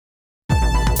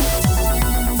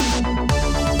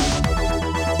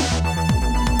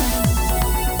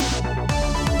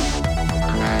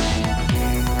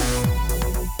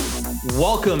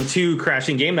Welcome to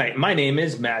Crashing Game Night. My name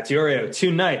is Matt Diorio.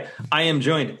 Tonight, I am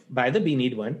joined by the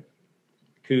Beanied One,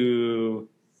 who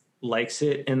likes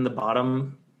it in the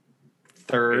bottom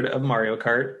third of Mario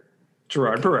Kart,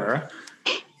 Gerard Pereira.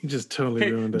 You just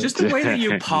totally ruined it. Just the way that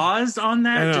you paused on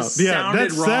that just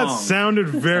sounded wrong. That sounded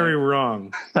very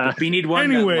wrong. Beanied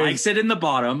One that likes it in the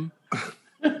bottom.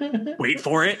 Wait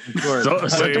for it.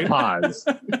 Such a pause.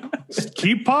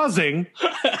 Keep pausing.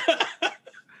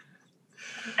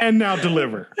 And now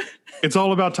deliver. It's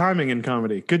all about timing in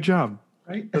comedy. Good job.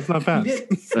 Right? That's not bad.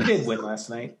 You did win last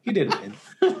night. You did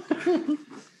win.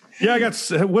 Yeah, I got.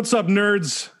 What's up,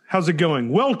 nerds? How's it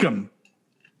going? Welcome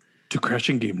to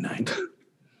Crashing Game Night.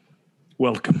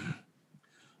 Welcome.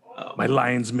 My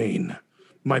lion's mane.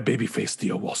 My babyface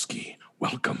Diowalski.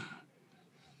 Welcome.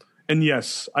 And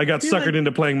yes, I got suckered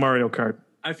into playing Mario Kart.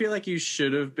 I feel like you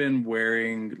should have been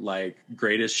wearing like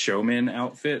Greatest Showman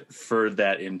outfit for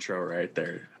that intro right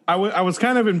there. I was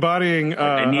kind of embodying.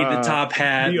 I need the top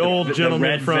hat, the old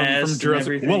gentleman the from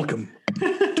Jurassic. Welcome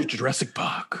to Jurassic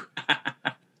Park.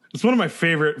 It's one of my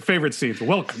favorite scenes.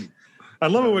 Welcome. I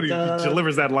love it when he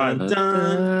delivers that line.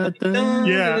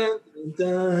 Yeah.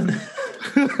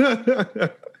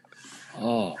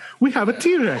 Oh, we have a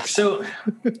T-Rex. So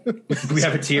we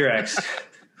have a T-Rex.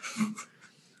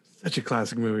 Such a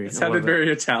classic movie. It sounded very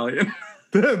Italian.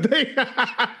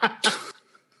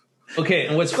 Okay,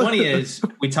 and what's funny is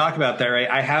we talk about that, right?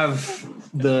 I have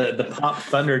the Pop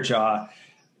Thunder jaw,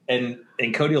 and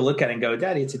Cody will look at it and go,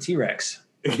 "Daddy, it's a T-Rex."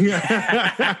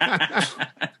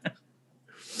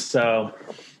 So,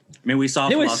 I mean, we saw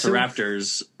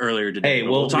Velociraptors earlier today. Hey,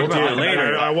 we'll talk about it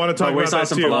later. I want to talk about that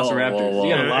some too. Velociraptors. We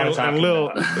got a lot of talking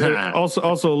about.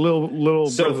 Also a little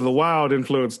Breath of the Wild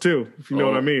influence too, if you know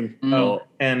what I mean. Oh,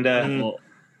 and oh,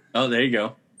 there you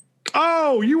go.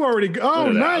 Oh, you already. Oh,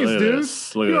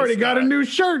 nice, dude. You already got a new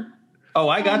shirt. oh,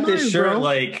 I got this nice, shirt bro.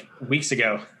 like weeks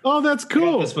ago. Oh, that's I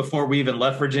cool. got this before we even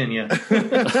left Virginia.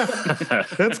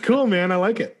 That's cool, man. I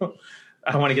like it.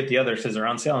 I want to get the others because they're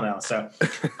on sale now. So,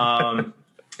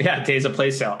 yeah, Days of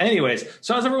Play sale. Anyways,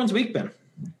 so how's everyone's week been?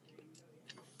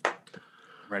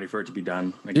 Ready for it to be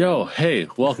done. yo, hey,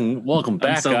 welcome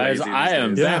back, so guys. lazy these I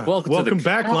am days. back. Welcome to the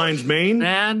back, couch, Lion's Mane.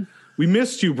 man. We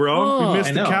missed you, bro. Oh, we missed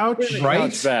I the know. couch. Right?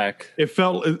 Couch back. It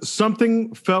felt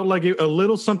something felt like a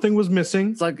little something was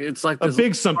missing. It's like A this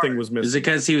big something was Is missing. it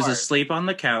because he was asleep on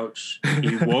the couch?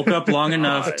 He woke up long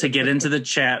enough to get into the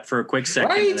chat for a quick second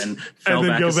Right? and then fell And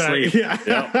then back go asleep. back.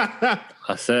 Yeah.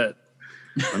 That's it.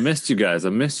 I missed you guys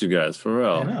for real.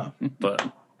 I know.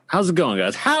 But how's it going,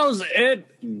 guys? How's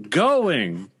it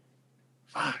going?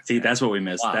 See, that's what we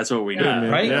missed. Wow. That's what we need.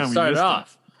 man. Right? Yeah, we Start it missed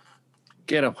off.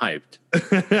 Get them hyped.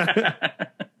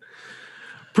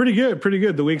 Pretty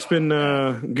good. The week's been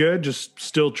good. Just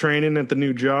still training at the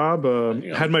new job.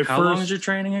 Had my How long is first. your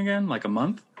training again? Like a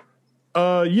month?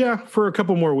 Yeah, for a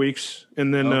couple more weeks,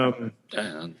 and then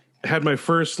Damn. had my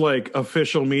first like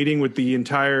official meeting with the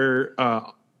entire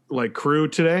like crew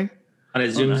today. On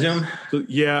a Zoom. So,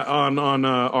 yeah, on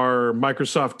our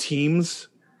Microsoft Teams.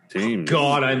 Team.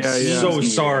 God, I'm Yeah, yeah. so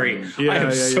sorry. Yeah, I am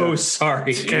yeah, so yeah.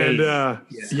 sorry. And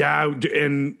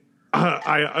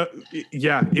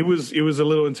it was a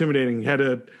little intimidating. Had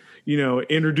to,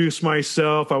 introduce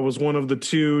myself. I was one of the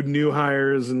two new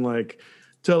hires and like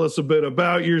tell us a bit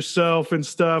about yourself and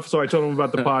stuff. So I told them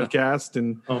about the podcast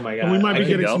and Oh my God. and we might be I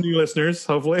getting go. some new listeners,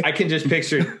 hopefully. I can just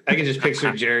picture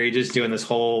Jerry just doing this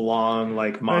whole long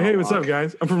like monologue. Hey, what's up,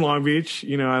 guys? I'm from Long Beach.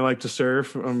 I like to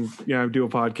surf. I do a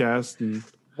podcast and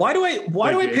Why do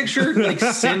I picture like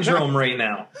Syndrome right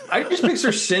now? I just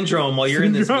picture Syndrome while you're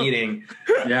in this Syndrome. meeting.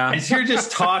 Yeah. As you're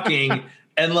just talking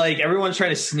and like everyone's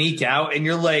trying to sneak out and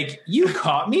you're like, you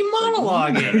caught me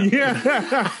monologuing.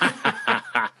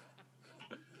 yeah.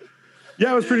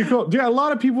 Yeah, it was pretty cool. Yeah, a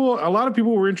lot of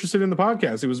people were interested in the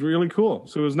podcast. It was really cool.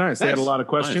 So it was nice. They had a lot of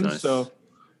questions. Nice. So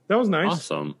that was nice.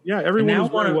 Awesome. Yeah, everyone was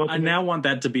very I welcome. now want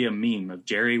that to be a meme of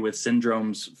Jerry with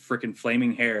Syndrome's freaking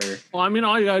flaming hair. Well, I mean,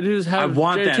 all you gotta do is have. I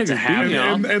want Jay that take to his happen.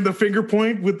 beanie off. and the finger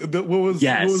point with the, what was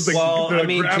Yes. the, Well, the I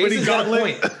mean, gravity Jason's got a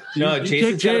gauntlet? point. No, You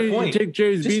Jason's got a point. You take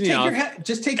Jay's Just beanie take off.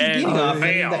 just take his and- beanie off,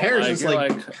 and the hair is just you're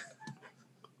like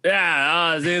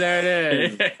yeah, see, there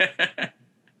it is.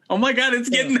 Oh my God, it's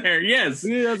getting there. Yes.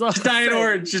 See, that's all Just dye it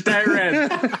orange. Just dye it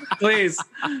red. Please.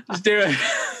 Just do it.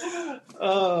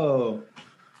 oh.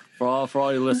 For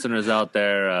all you listeners out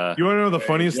there, You want to know the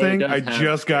funniest really thing? does I have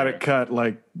just got it cut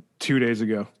like 2 days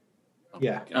ago.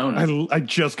 Yeah. Oh, no. I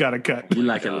just got it cut. You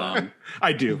like it long.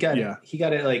 I do. He got Yeah. he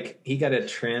got a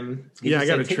trim. He Yeah, just, I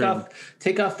got like, a trim.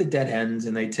 take off the dead ends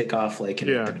and they take off like an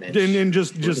Yeah. inch. And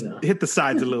just You know. hit the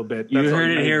sides a little bit. You That's all heard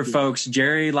it gotta here, do. folks.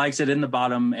 Jerry likes it in the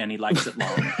bottom and he likes it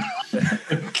long.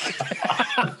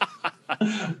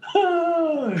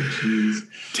 Oh, jeez.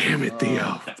 Damn it,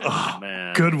 Theo. Oh,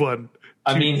 man. good one.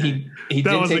 I mean, he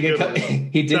That did was take a a good one.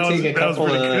 he did That was- take a that was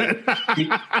couple pretty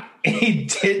of he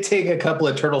did take a couple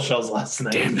of turtle shells last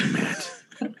night. Damn you, Matt.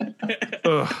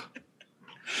 Ugh.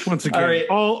 Once again, All right.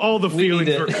 all the We feelings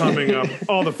need to- were coming up.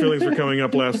 All the feelings were coming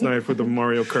up last night for the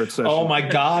Mario Kart session. Oh my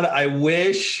god! I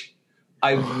wish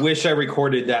I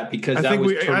recorded that because I that think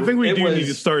was I think we it do was- need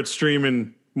to start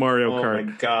streaming Mario Oh Kart.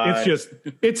 my God.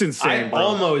 It's insane, I bro.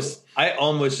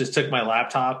 almost just took my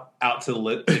laptop out to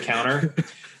the counter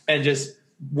and just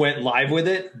went live with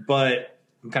it, but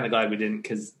I'm kind of glad we didn't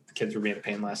because the kids were being a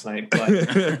pain last night.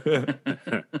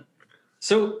 But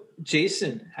so,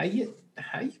 Jason, how you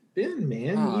been,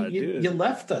 man? Oh, you dude. you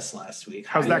left us last week.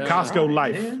 How's How that you Costco doing,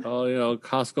 life? man? Oh,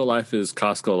 Costco life is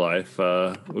Costco life.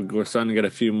 We're starting to get a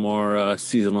few more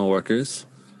seasonal workers,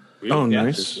 Oh, Yeah.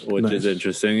 nice. which Nice. is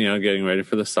interesting. Getting ready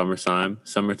for the summertime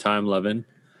loving.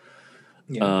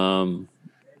 Yeah.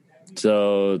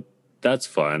 So that's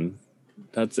fun.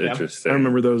 That's Yeah. interesting. I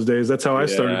remember those days. That's how I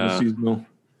started Yeah. the seasonal.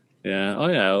 Yeah. Oh,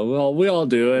 yeah. Well, we all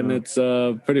do, and it's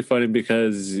pretty funny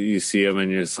because you see them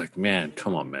and you're just like, man,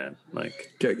 come on, man.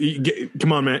 Like,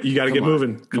 Come on, man. You got to get come on.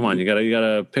 moving. Come on, you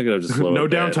gotta pick it up just a little No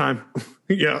bit. downtime.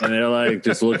 Yeah. And they're like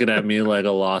just looking at me like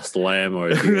a lost lamb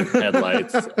or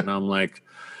headlights, and I'm like,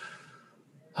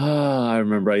 I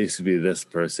remember I used to be this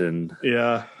person.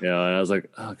 Yeah. And I was like,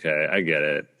 okay, I get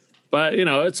it. But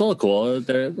it's all cool.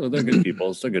 They're good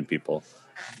people. They're good people.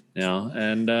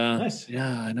 And Nice.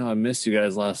 yeah, I know I missed you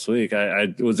guys last week.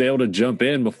 I was able to jump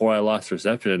in before I lost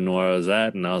reception where I was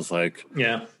at, and I was like,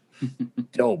 Yeah.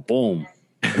 yo, boom.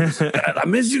 I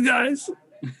miss you guys.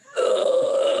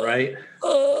 Right.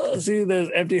 See, there's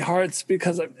empty hearts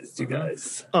because I missed you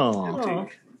guys. Oh.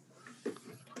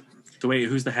 So wait,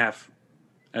 who's the half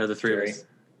out of the three of Jerry. us?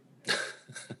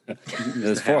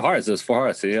 There's four hearts. There's four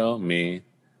hearts. Me,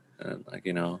 and Yeah,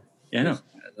 I know.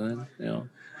 and then,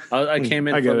 I came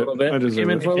in I for get a it. little bit. I deserve Came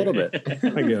in it. for a little bit.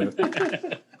 I get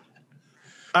it.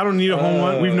 I don't need a whole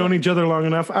one. We've known each other long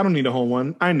enough. I don't need a whole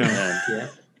one. I know. And,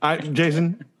 Yeah.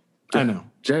 Jason, I know.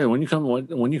 Jerry, when you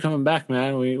coming back,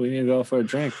 man? We need to go for a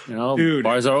drink. Dude.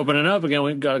 Bars are opening up again.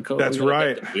 We gotta go. That's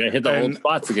right. We gotta hit the old And-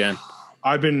 spots again.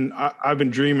 I've been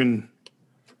dreaming.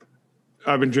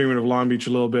 I've been dreaming of Long Beach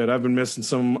a little bit. I've been missing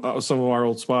some of our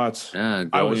old spots. Yeah,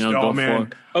 I was go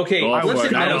man. Okay. Go I for was,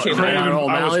 Listen. it. I was Okay. craving, Not I was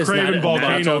O'Malley's, craving not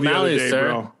volcano the other O'Malley's, day,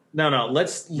 sir. bro. No.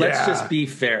 Let's Yeah. just be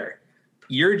fair.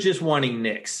 You're just wanting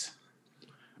Knicks.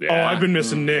 Oh, I've been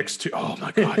missing Knicks too. Oh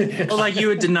my god, Knicks. Well, like you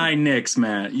would deny Knicks,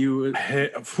 Matt. You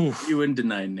Hey, phew. wouldn't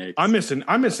deny Knicks. I'm missing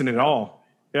it all.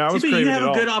 Yeah, I was but you craving have it a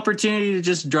all. good opportunity to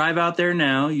just drive out there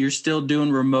now. You're still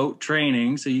doing remote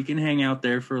training, so you can hang out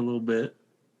there for a little bit.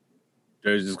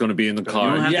 Jerry's just gonna be in the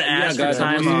car. don't have to ask for guys,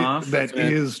 time off. That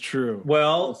is true.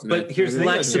 Well, but here's the thing.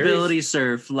 Flexibility,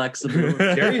 sir.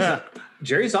 Flexibility.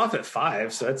 Jerry's off at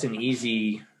 5, so that's an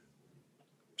easy.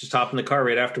 Just hop in the car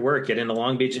right after work. Get into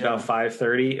Long Beach about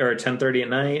 5:30 or 10:30 at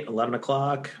night, 11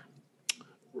 o'clock.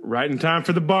 Right in time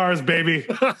for the bars, baby.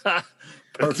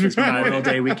 Perfect Memorial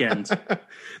Day weekend.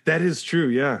 That is true.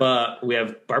 Yeah, But we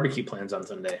have barbecue plans on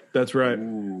Sunday. that's right.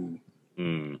 Ooh.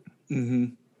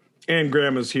 And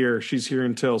Grandma's here. She's here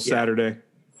until Saturday.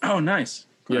 Oh, nice.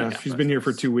 Yeah, she's been here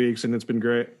for 2 weeks, and it's been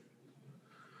great.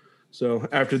 So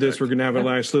after this, we're gonna have a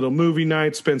nice little movie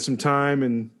night, spend some time,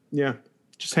 and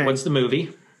just hang. What's the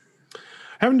movie?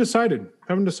 Haven't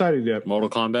decided yet. Mortal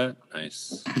Kombat.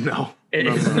 Nice. No. It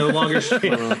is no longer.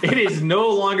 It is no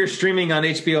longer streaming on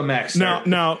HBO Max. Sir.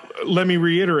 Now, let me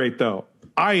reiterate though.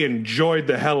 I enjoyed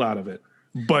the hell out of it,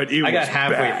 but it I got was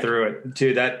halfway bad. through it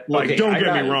too. That Like, okay, don't I get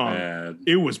got- me wrong, Bad.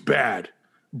 it was bad,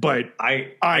 but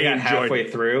I I got enjoyed halfway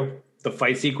it. through. The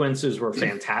fight sequences were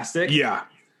fantastic. yeah,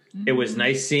 It was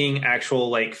nice seeing actual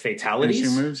like Finishing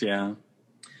fatalities. moves, yeah.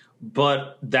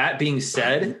 But that being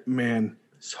said, man.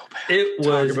 So bad. it Talk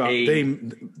was about a they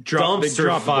dropped dumpster the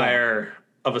ball. fire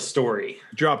of a story.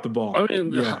 Dropped the ball. I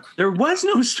mean, yeah, There was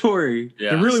no story.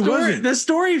 Yeah. there really Story- wasn't. The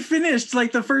story finished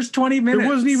like the first 20 minutes. There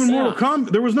wasn't even Mortal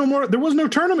Kombat. There was no more. There was no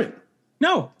tournament.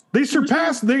 No. They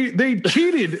surpassed. They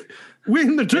cheated.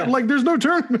 Win the like. There's no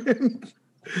tournament.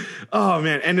 Oh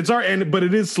man, and but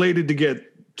it is slated to get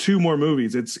 2 more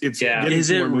movies. It's Yeah. getting Is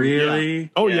 2 it more movies. really? Yeah.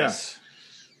 Oh Yes.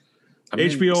 I mean,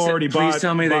 HBO already Please bought.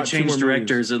 tell me they bought 2 more changed movies.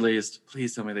 directors at least.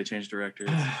 Please tell me they changed directors.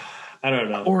 I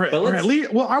don't know. Or But let's- at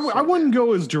least, well, I wouldn't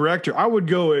go as director. I would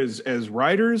go as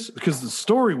writers because the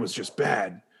story was just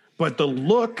bad. But the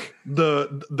look,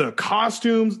 the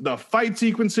costumes, the fight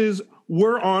sequences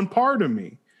were on par to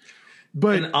me.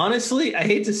 But And honestly, I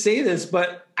hate to say this,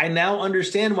 but I now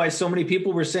understand why so many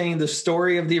people were saying the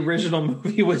story of the original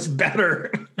movie was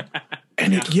better.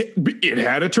 and it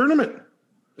had a tournament,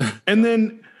 and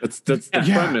then That's the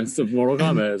premise of Mortal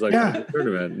Kombat. It's like a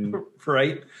tournament.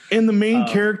 Right. and the main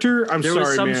character. There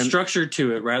was some structure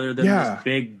to it rather than this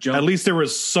big jump. At least there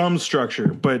was some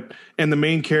structure, and the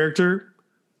main character,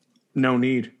 no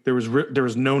need. There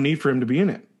was no need for him to be in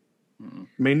it.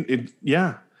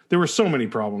 There were so many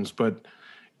problems, but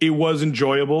it was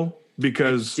enjoyable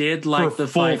because did like the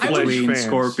fight between fans.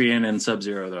 Scorpion and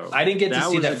Sub-Zero though. I didn't get to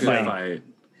see that fight.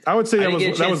 I would say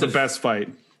that was the best fight.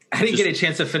 I didn't get a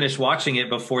chance to finish watching it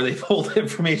before they pulled it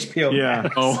from HBO. Yeah.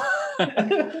 Max. Oh,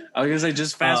 I was gonna say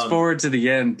just fast forward to the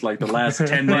end, like the last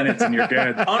 10 minutes, and you're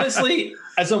good. Honestly,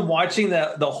 as I'm watching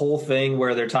the whole thing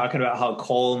where they're talking about how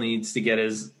Cole needs to get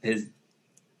his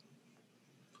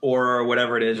aura or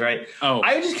whatever it is, right? Oh,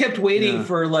 I just kept waiting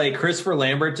for like Christopher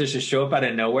Lambert to just show up out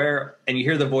of nowhere, and you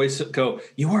hear the voice go,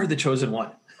 "You are the chosen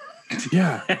one."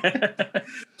 Yeah.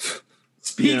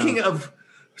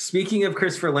 Speaking of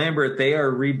Christopher Lambert, they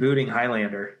are rebooting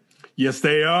Highlander. Yes,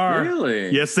 they are. Really?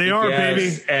 Yes, they are, Yes,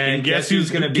 baby. and guess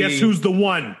who's going to be? Guess who's the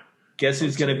one? Guess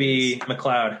who's going to be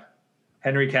McLeod?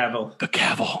 Henry Cavill. The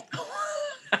Cavill.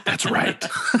 That's right.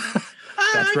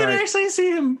 I can actually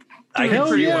see him doing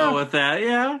pretty well with that.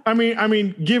 Yeah. I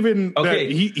mean, given Okay.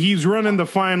 that he's running the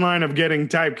fine line of getting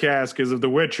typecast because of The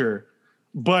Witcher,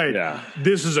 but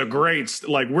this is a great,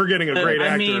 we're getting a great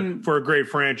actor for a great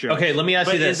franchise. Okay, let me ask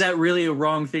you this. Is that really a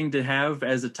wrong thing to have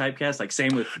as a typecast? Like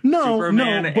same with No,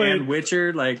 Superman no, but- and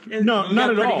Witcher? Like No, you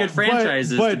not got at all. pretty good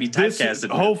franchises to be typecasted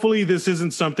with. Hopefully, this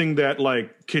isn't something that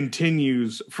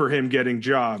continues for him getting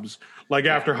jobs. Like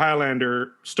after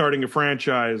Highlander starting a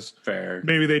franchise, Fair.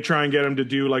 maybe they try and get him to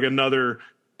do another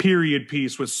period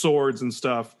piece with swords and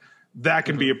stuff. That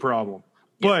can be a problem.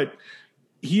 But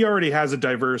he already has a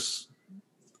diverse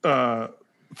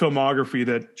filmography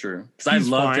that True. Because I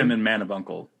loved him in Man of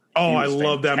Uncle. Oh, I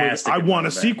love that movie. I want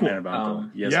a sequel. Man of Uncle.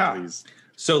 Yes, please.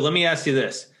 So let me ask you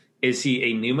this. Is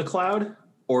he a new McLeod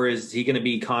or is he going to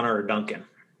be Connor or Duncan?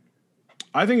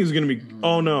 I think he's going to be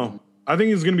I think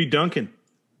he's going to be Duncan.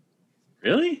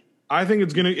 Really? I think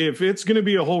if it's going to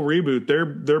be a whole reboot,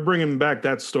 they're bringing back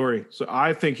that story. So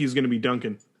I think he's going to be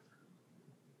Duncan.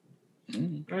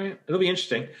 All right. It'll be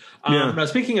interesting. Now,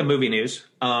 speaking of movie news,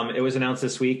 it was announced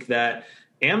this week that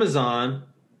Amazon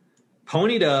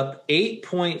ponied up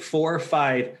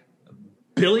 $8.45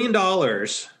 billion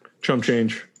Chump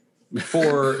change.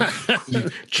 For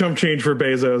chump change for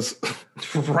Bezos.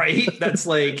 Right? That's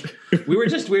we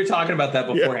were talking about that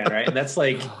beforehand, right? And that's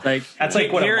what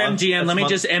here, MGM, let me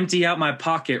just empty out my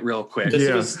pocket real quick.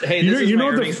 This is my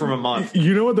earnings from a month.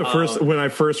 You know what when I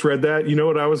first read that, you know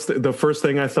what I was the first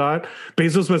thing I thought?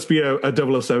 Bezos must be a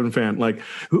 007 fan.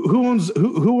 Who owns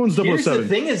 007? Here's the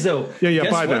thing is though,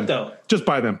 buy them. Though? Just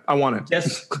buy them. I want it.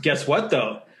 Guess what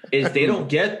though? Is they don't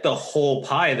get the whole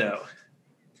pie though.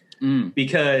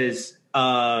 Because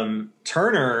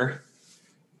Turner,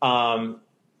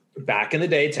 back in the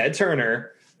day, Ted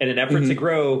Turner, in an effort to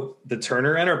grow the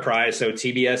Turner Enterprise, so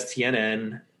TBS,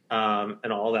 TNN,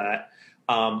 and all that,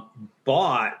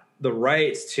 bought the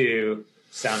rights to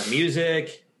Sound of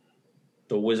Music,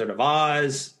 The Wizard of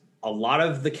Oz, a lot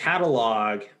of the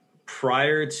catalog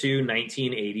prior to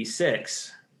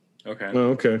 1986. Okay. Oh,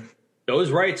 okay.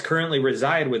 Those rights currently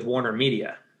reside with Warner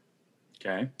Media.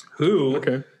 Okay.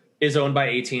 Who is owned by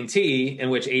AT&T,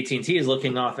 in which AT&T is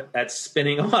looking off at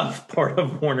spinning off part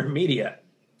of Warner Media.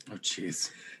 Oh, jeez.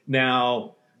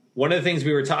 Now, one of the things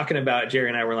we were talking about, Jerry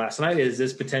and I were last night, is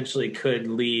this potentially could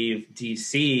leave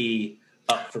DC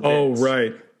up for bids. Oh,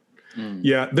 right.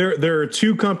 Yeah, there are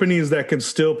two companies that can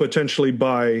still potentially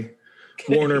buy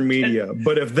Warner Media,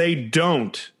 but if they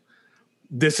don't,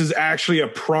 this is actually a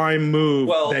prime move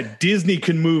that Disney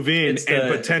can move in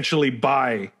and potentially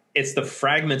buy. It's the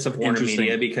fragments of Warner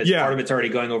Media because part of it's already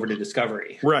going over to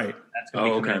Discovery. Right. That's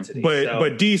going to be entity.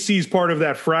 But DC's part of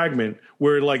that fragment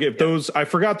where if those, I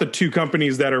forgot the two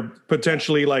companies that are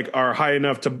potentially are high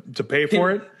enough to pay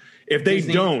for it. If they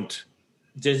don't,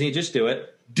 Disney, just do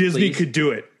it. Disney could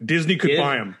do it. Disney could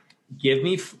buy them. Give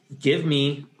me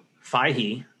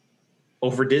Faihi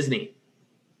over Disney.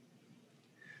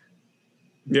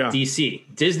 Yeah. DC.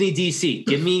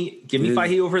 Give me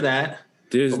Faihi over that.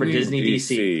 Over Disney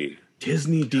DC.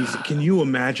 Disney DC. Can you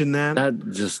imagine that?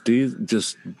 That just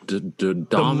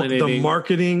dominating the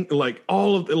marketing,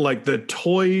 all of the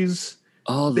toys.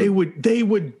 They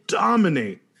would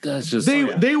dominate. That's just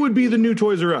they would be the new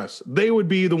Toys R Us. They would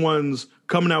be the ones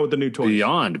coming out with the new toys.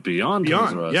 Beyond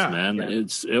Toys R Us, man.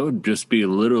 Yeah. It would just be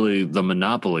literally the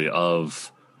monopoly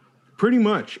of pretty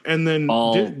much. And then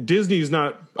Disney's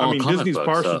not. Disney's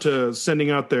partial to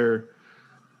sending out their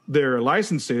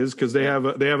licenses because they have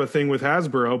a thing with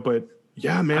Hasbro, but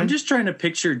Yeah, man. I'm just trying to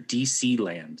picture DC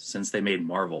Land since they made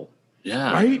Marvel.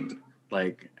 Yeah. right.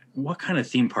 Like, what kind of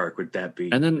theme park would that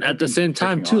be? And then at the same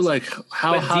time, freaking too, awesome. like,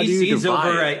 how do you DC's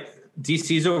divide?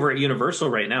 DC's over at Universal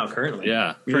right now, currently.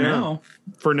 Yeah. For Yeah. now.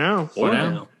 For now. For now.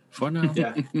 now. For now.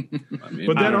 Yeah. I mean,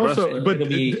 But that I don't know. also, but It'll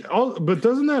be- but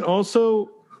doesn't that also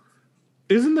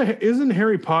isn't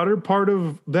Harry Potter part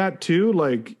of that too?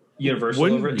 Like, Universal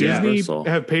wouldn't over it. Disney Universal.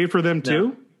 have paid for them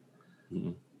too?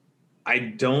 I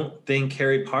don't think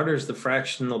Harry Potter's the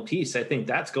fractional piece. I think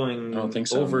that's going I don't think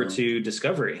so, over no. to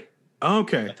Discovery.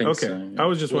 Okay, think okay. so, yeah. I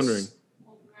was just We'll wondering.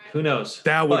 Who knows?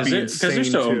 That would be Because insane they're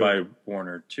still owned too. by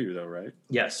Warner too, though, right?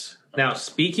 Yes. Now,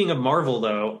 speaking of Marvel,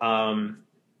 though,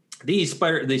 the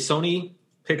Sony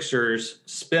Pictures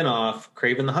spinoff,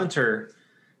 Kraven the Hunter,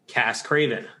 cast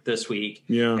Kraven this week.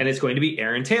 Yeah. And it's going to be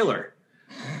Aaron Taylor,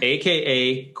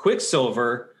 a.k.a.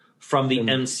 Quicksilver from the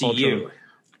MCU. Ultron.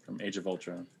 From Age of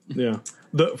Ultron. Yeah.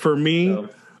 For me,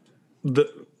 So,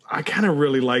 I kind of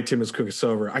really liked him as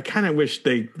Quicksilver. I kind of wish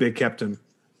they kept him.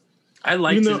 I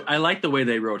liked You know- it. I liked the way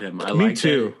they wrote him. I Me liked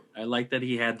too. I liked that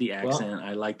he had the accent.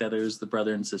 I liked that it was the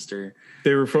brother and sister.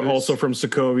 They were also from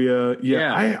Sokovia. Yeah,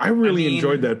 Yeah. I really I mean-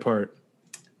 enjoyed that part.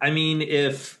 I mean,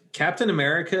 if Captain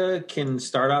America can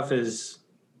start off as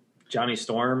Johnny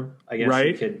Storm, I guess he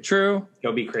Right. could True.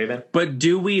 go be Kraven. But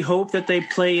do we hope that they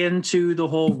play into the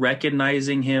whole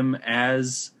recognizing him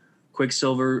as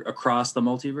Quicksilver across the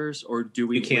multiverse, or do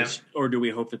we You can't. or do we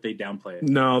hope that they downplay it?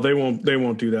 No, they won't. They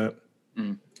won't do that.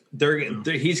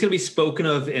 He's going to be spoken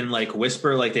of in like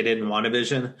whisper, like they did in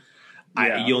WandaVision.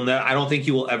 Yeah. I don't think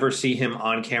you will ever see him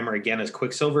on camera again as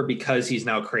Quicksilver because he's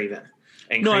now Kraven.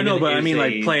 And No, I know, Kraven but I is mean,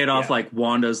 like, play it off yeah. like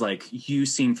Wanda's. Like, you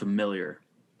seem familiar.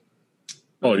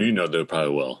 Oh, you know they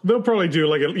probably will. They'll probably do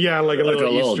like a little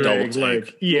Easter egg, like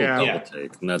Little Yeah. double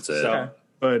take, and that's it. So,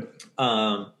 But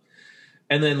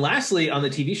and then lastly, on the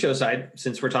TV show side,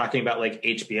 since we're talking about like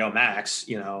HBO Max,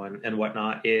 and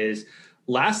whatnot, is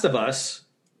Last of Us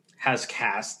has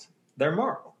cast their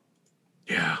Marl,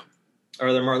 yeah,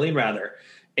 or their Marlene rather,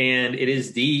 and it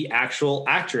is the actual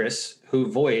actress who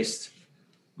voiced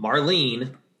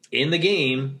Marlene in the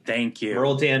game, Thank you.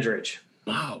 Merle Dandridge.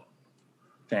 Wow.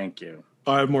 Thank you.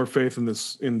 I have more faith in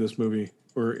this movie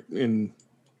or in.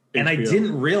 And I HBO.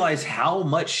 didn't realize how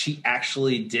much she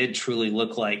actually did truly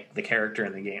look like the character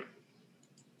in the game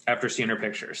after seeing her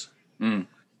pictures.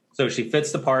 So she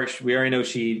fits the part. We already know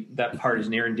that part is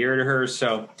near and dear to her.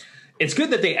 So it's good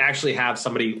that they actually have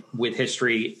somebody with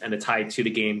history and a tie to the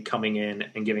game coming in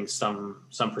and giving some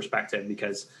perspective,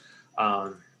 because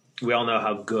we all know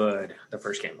how good the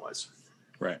first game was.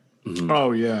 Right.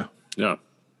 Oh yeah, Yeah.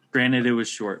 Granted, it was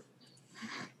short,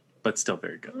 but still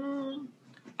very good.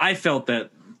 I felt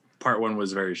that part one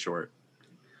was very short.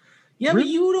 Yeah, but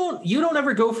you don't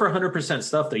ever go for 100%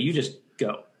 stuff though. You just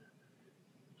go.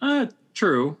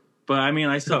 True, but I mean,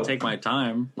 I still So- take my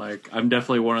time. Like, I'm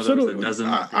definitely one of so those do- that doesn't.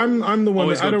 I'm the one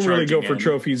always that I go don't really go charging for in.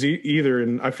 trophies either,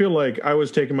 and I feel like I was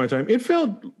taking my time. It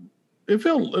felt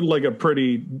like a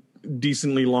pretty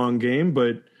decently long game,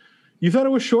 but you thought it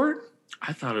was short.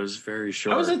 I thought it was very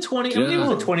short. I was at 20. I mean, it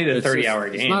was a 20 to 30 hour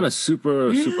game. It's not a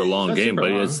super long not game, super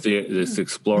but long. it's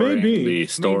exploring Maybe. the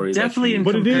story. definitely in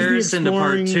But it is the comparison to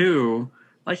part exploring- two.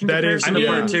 Like in That is- comparison I to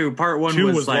mean, part two, part one Two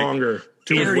was, was like longer.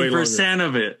 Two was way 30%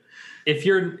 of it. If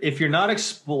you're not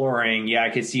exploring, yeah, I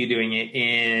could see you doing it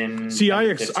in. See,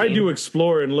 I 15. do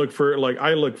explore and look for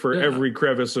Yeah. every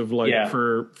crevice of Yeah.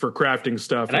 for crafting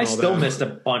stuff, and I all still that. missed a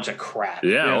bunch of crap.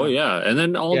 Yeah, oh yeah, and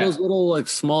then all Yeah. those little like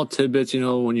small tidbits,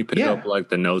 when you pick Yeah. up like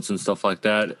the notes and stuff like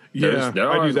that. Yeah, there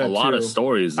I are do that a lot of too.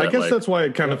 stories. That, I guess like, that's why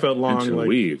it kind of felt long.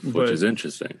 interweave, but which is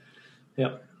interesting.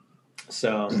 Yep.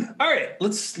 So, all right,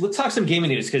 let's talk some gaming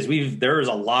news, because there was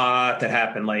a lot that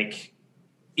happened. Like,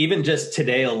 even just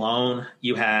today alone,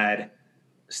 you had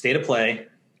State of Play,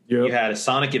 Yep. you had a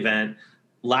Sonic event.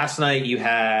 Last night you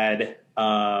had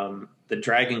the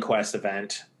Dragon Quest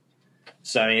event.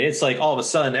 So I mean, it's like all of a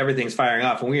sudden everything's firing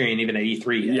off, and we ain't even at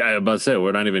E3 yet. Yeah, I was about to say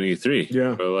we're not even E3.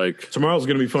 Yeah. but like Tomorrow's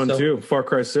going to be fun So- too. Far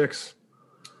Cry 6.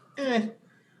 Eh,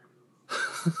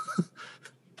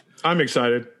 I'm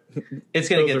excited. it's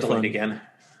going to Those get are delayed fun. again.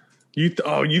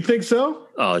 You think so?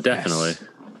 oh, definitely.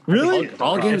 Really?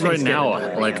 All games right Everything's now,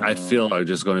 getting like I feel, are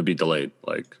just going to be delayed.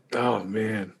 Like Oh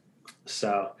man.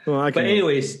 So, Well, I but can-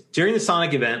 anyways, during the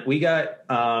Sonic event, we got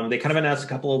they kind of announced a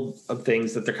couple of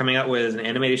things that they're coming out with, an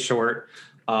animated short.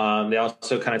 They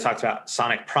also kind of talked about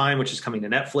Sonic Prime, which is coming to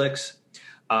Netflix.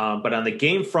 But on the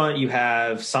game front, you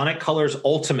have Sonic Colors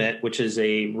Ultimate, which is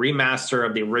a remaster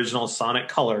of the original Sonic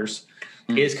Colors,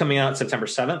 is coming out September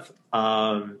 7th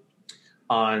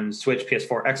on Switch,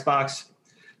 PS4, Xbox.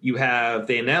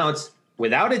 They announced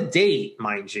without a date,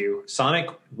 mind you, Sonic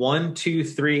 1, 2,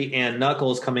 3, and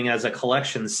Knuckles coming as a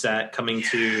collection set coming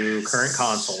to current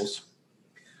consoles.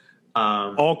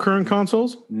 All current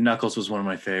consoles? Knuckles was one of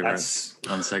my favorites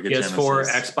on Sega PS4,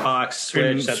 Genesis. Xbox,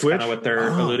 Switch. That's Switch? kind of what they're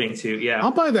alluding to. Yeah. I'll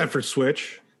buy that for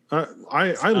Switch.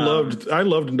 I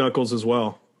loved Knuckles as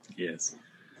well. Yes.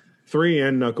 3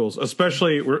 and Knuckles,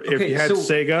 especially if you had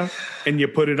Sega and you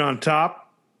put it on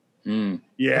top.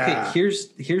 Yeah. Okay,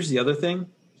 here's the other thing.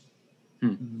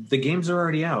 The games are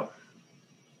already out.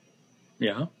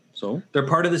 Yeah. So They're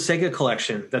part of the Sega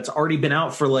collection that's already been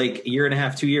out for like a year and a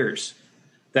half, 2 years.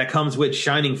 That comes with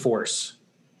Shining Force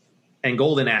and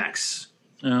Golden Axe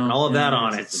and all of that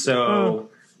on it. So,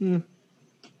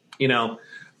 you know,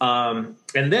 and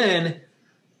then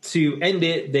to end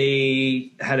it,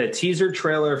 they had a teaser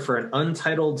trailer for an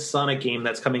untitled Sonic game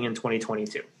that's coming in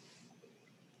 2022.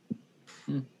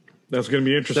 That's going to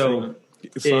be interesting. So,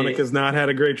 Sonic has not had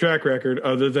a great track record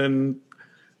other than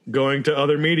going to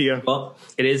other media. Well,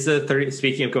 it is the 30th.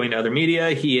 Speaking of going to other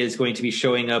media, he is going to be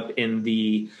showing up in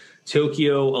the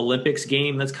Tokyo Olympics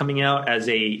game that's coming out as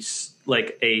a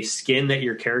skin that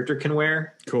your character can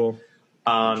wear. Cool.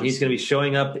 He's going to be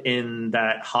showing up in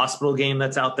that hospital game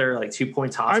that's out there, like 2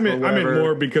 Points Hospital. I meant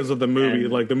more because of the movie.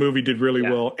 Like the movie did really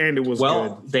well, and it was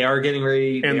good. They are getting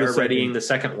ready. And they are readying the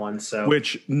second one. So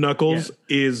which Knuckles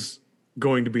is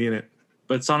going to be in it.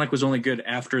 But Sonic was only good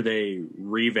after they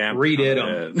redid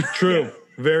them. True.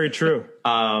 Very true.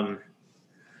 That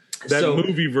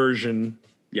movie version.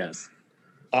 Yes.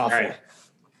 Awful. All right.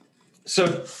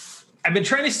 So I've been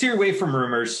trying to steer away from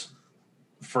rumors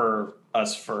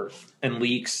and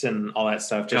leaks and all that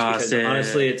stuff, just because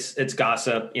honestly it's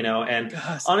gossip, you know, and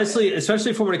honestly,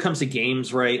 especially for when it comes to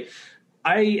games, right?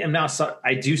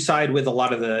 I do side with a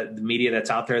lot of the media that's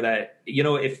out there that, you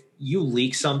know, if you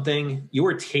leak something, you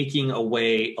are taking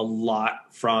away a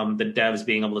lot from the devs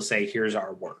being able to say, here's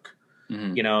our work,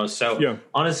 you know? So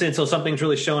honestly, until something's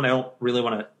really shown, I don't really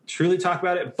want to truly talk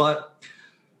about it, but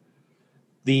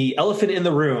the elephant in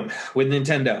the room with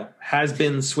Nintendo has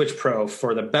been Switch Pro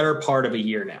for the better part of a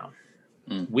year now.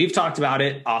 We've talked about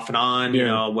it off and on, you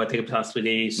know, what they could possibly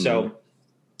be. So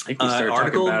I think we started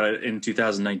talking about it in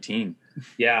 2019.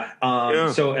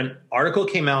 So an article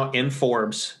came out in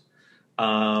Forbes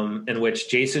in which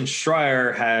Jason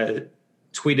Schreier had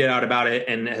tweeted out about it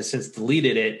and has since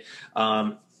deleted it,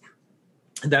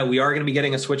 that we are going to be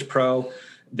getting a Switch Pro.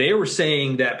 They were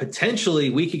saying that potentially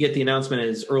we could get the announcement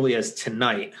as early as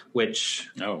tonight, which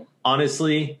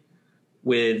honestly,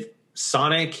 with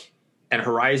Sonic and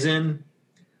Horizon,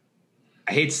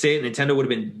 I hate to say it, Nintendo would have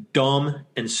been dumb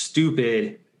and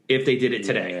stupid if they did it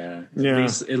today.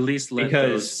 At least let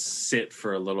those sit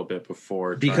for a little bit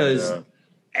before. Because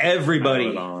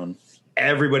everybody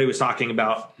was talking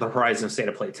about the Horizon State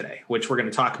of Play today, which we're going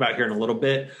to talk about here in a little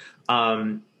bit.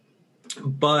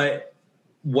 But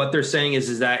what they're saying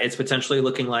is that it's potentially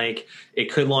looking like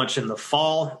it could launch in the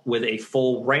fall with a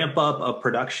full ramp up of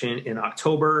production in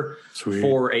October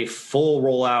for a full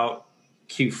rollout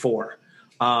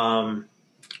Q4.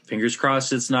 Fingers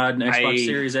crossed it's not an Xbox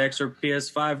Series X or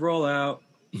PS5 rollout.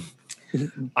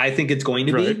 I think it's going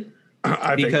to be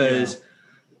because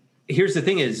here's the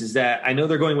thing is that I know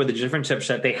they're going with a different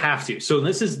chipset. They have to. So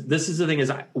this is the thing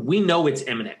is we know it's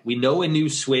imminent. We know a new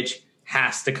Switch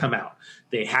has to come out.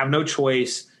 They have no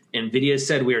choice. NVIDIA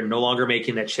said we are no longer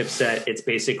making that chipset. It's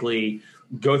basically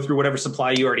go through whatever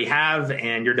supply you already have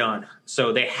and you're done.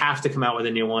 So they have to come out with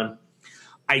a new one.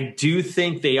 I do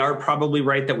think they are probably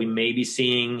right that we may be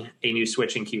seeing a new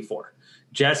Switch in Q4,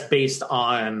 just based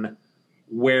on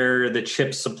where the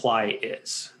chip supply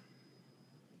is.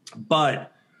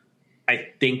 But I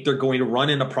think they're going to run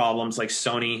into problems like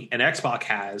Sony and Xbox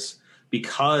has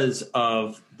because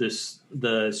of the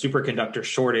superconductor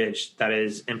shortage that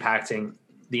is impacting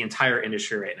the entire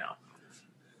industry right now.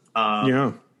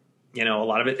 You know, a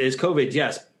lot of it is COVID,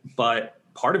 yes, but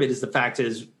part of it is the fact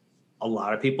is a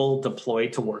lot of people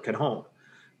deployed to work at home.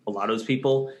 A lot of those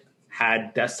people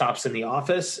had desktops in the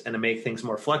office, and to make things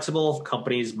more flexible,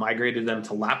 companies migrated them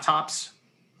to laptops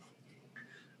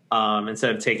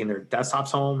instead of taking their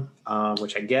desktops home,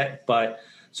 which I get, but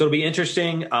so it'll be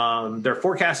interesting. They're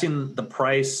forecasting the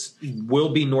price will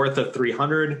be north of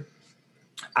 $300.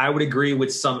 I would agree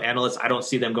with some analysts. I don't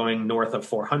see them going north of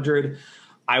 $400.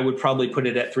 I would probably put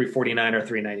it at $349 or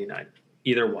 $399.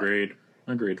 Either one.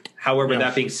 Agreed. However,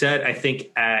 that being said, I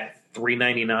think at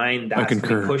 $399, that's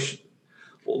going to push.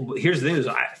 Well, here's the thing: is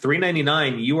at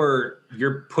 $399,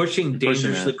 you're pushing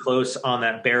dangerously close on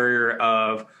that barrier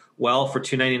of for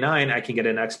 $299, I can get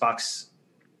an Xbox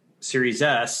Series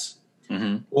S.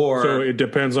 Or so it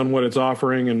depends on what it's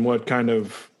offering and what kind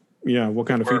of what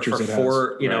kind of Or features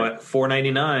for it has. at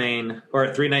 $4.99 or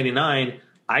at $3.99,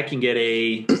 I can get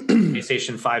a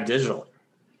PlayStation 5 digital.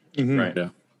 Right. Yeah.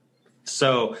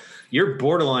 So you're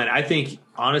borderline. I think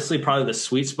honestly, probably the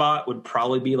sweet spot would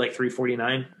probably be like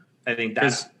 $349. I think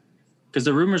that's because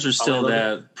the rumors are still love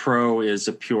that Pro is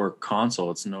a pure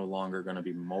console. It's no longer going to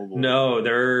be mobile. no.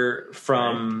 They're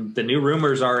from the new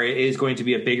rumors are it is going to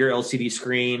be a bigger LCD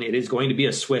screen. It is going to be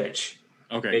a Switch.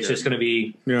 Okay, It's just going to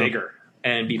be bigger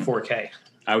and be 4K.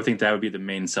 I would think that would be the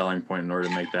main selling point in order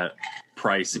to make that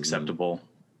price acceptable.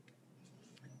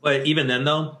 But even then,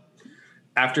 though,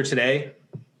 after today,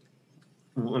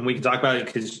 when we can talk about it,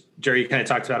 because Jerry kind of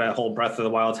talked about a whole Breath of the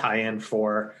Wild tie-in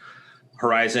for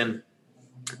Horizon.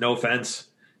 No offense.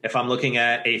 If I'm looking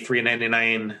at a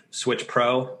 $399 Switch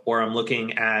Pro or I'm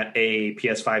looking at a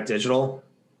PS5 digital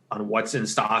on what's in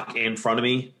stock in front of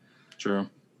me, True.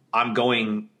 I'm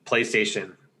going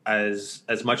PlayStation. As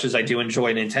much as I do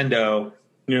enjoy Nintendo,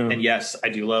 and yes, I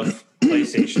do love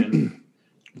PlayStation.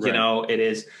 You know, it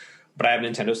is, but I have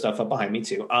Nintendo stuff up behind me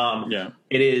too.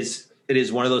 It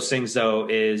is one of those things though,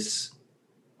 is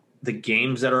the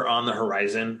games that are on the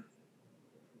horizon.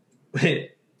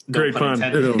 Great fun.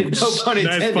 No pun intended.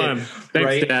 Nice fun. Thanks,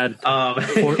 Right? Dad.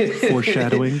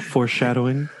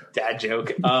 Foreshadowing. Dad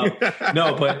joke.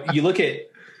 No, but you look at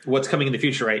what's coming in the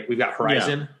future, right? We've got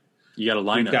Horizon. You got a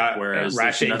lineup, got whereas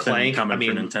Ratchet there's and nothing Clank. coming I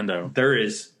mean, for Nintendo. There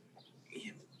is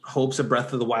hopes of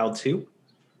Breath of the Wild 2.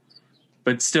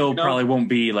 But still probably won't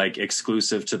be like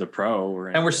exclusive to the Pro. Or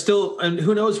And we're still, and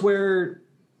who knows where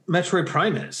Metroid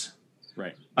Prime is.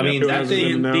 right. I mean, that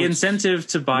thing, The incentive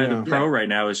to buy the Pro right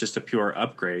now is just a pure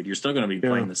upgrade. You're still going to be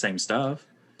playing the same stuff.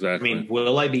 I Exactly. mean,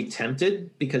 will I be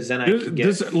tempted? Because then I could get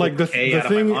the 4K out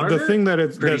of my thing monitor? the thing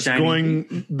that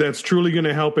shiny. that's truly going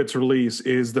to help its release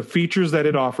is the features that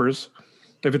it offers.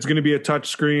 If it's going to be a touch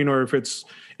screen or if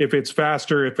it's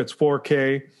faster, if it's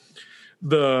 4K,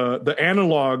 the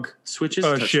analog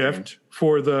Switches shift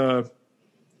for the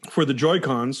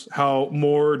Joy-Cons, how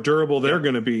more durable they're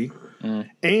going to be,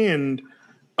 and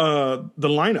the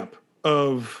lineup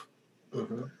of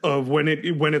when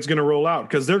it's going to roll out,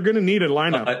 because they're going to need a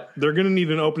lineup. They're going to need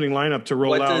an opening lineup to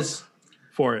roll out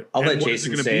for it. I'll And let what is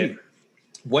Jason gonna say be. it.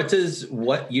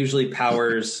 What usually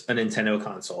powers a Nintendo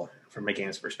console from a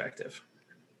games perspective?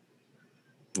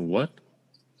 What?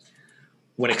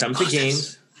 When it comes to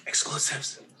games,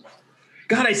 exclusives.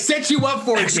 God, I set you up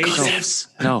for it,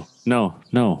 Jason. No.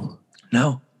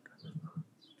 No.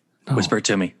 Whisper it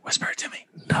to me. Whisper it to me.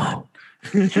 No.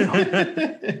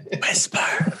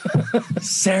 Whisper.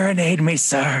 Serenade me,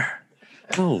 sir.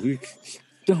 No. No.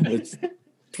 It's,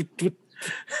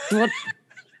 what?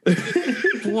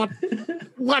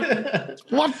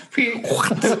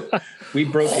 We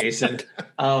broke Jason.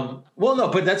 Well, no,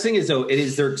 but that thing is though, it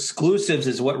is their exclusives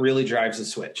is what really drives the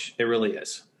Switch. It really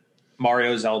is.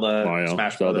 Mario, Zelda,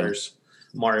 Smash Brothers,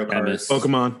 Mario Kart,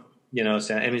 Pokemon. You know,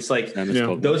 and it's like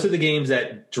Pokemon. those are the games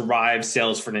that drive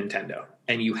sales for Nintendo,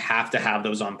 and you have to have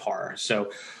those on par.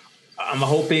 So I'm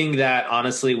hoping that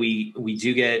honestly we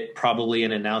do get probably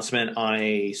an announcement on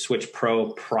a Switch Pro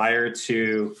prior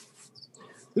to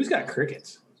who's got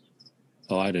crickets.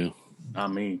 Oh, I do.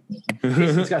 Not me.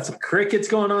 Jason's got some crickets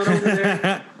going on over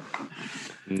there.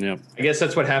 Yep. I guess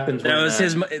that's what happens. That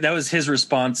when, was his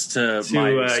response to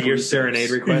your serenade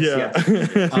request.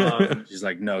 Yeah. She's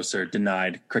like, no, sir,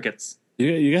 denied. Crickets.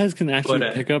 You guys can actually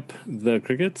But, pick up the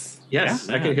crickets? Yes,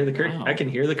 Yeah. I can hear the Wow. I can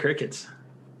hear the crickets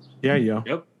Yeah, yo.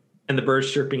 Yep. and the birds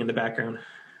chirping in the background.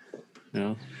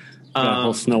 Yeah. Got a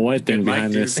whole Snow White thing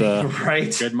behind this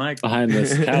Right. Good, Mike. behind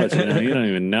this couch. You don't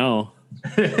even know.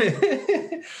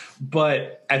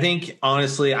 But I think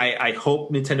honestly, I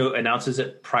hope Nintendo announces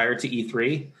it prior to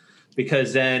E3,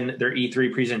 because then their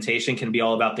E3 presentation can be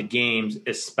all about the games,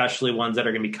 especially ones that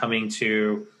are going to be coming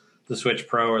to the Switch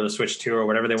Pro or the Switch 2 or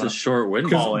whatever they It's a want to short window.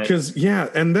 call it. Because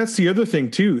and that's the other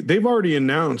thing too. They've already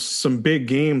announced some big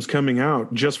games coming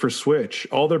out just for Switch.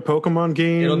 All their Pokemon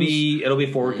games. It'll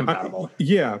be forward compatible.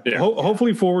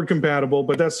 Hopefully forward compatible.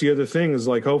 But that's the other thing is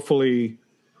like hopefully,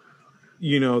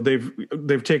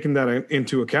 they've taken that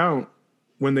into account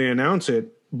when they announce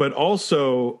it. But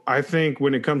also, I think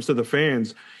when it comes to the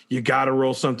fans, you got to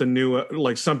roll something new,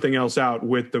 like something else out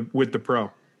with the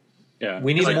Pro. Yeah,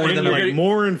 We need more than Like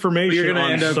more You're information going to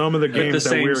on end up some of the with games the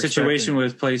that same we're situation expecting.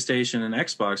 with PlayStation and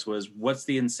Xbox. Was what's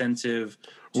the incentive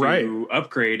to Right.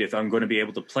 upgrade if I'm going to be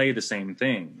able to play the same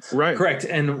things? Right. correct.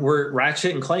 And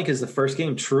Ratchet and Clank is the first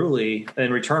game truly,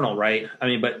 and Returnal, right? I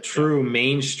mean, but true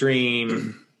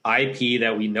mainstream IP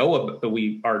that we know of, that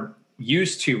we are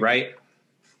used to, right?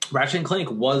 Ratchet and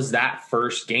Clank was that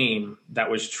first game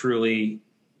that was truly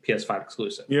PS5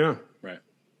 exclusive. Yeah. Right.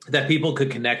 that people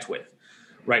could connect with,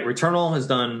 right? Returnal has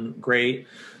done great.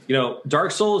 You know,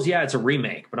 Dark Souls, yeah, it's a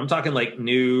remake, but I'm talking like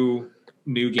new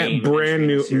game, And brand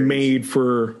new, series. made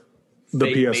for the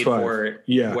Made PS5. for it.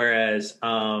 Yeah. Whereas,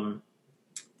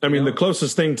 I mean, the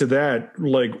closest thing to that,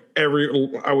 like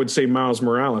I would say Miles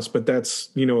Morales, but that's,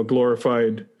 a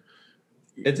glorified,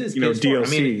 it's DLC. PS4. I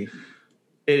mean,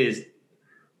 it is.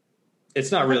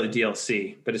 It's not really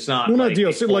DLC, but it's not. Well, not like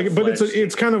DLC, but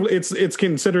it's kind of it's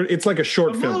considered, it's like a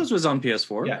short film. Miles was on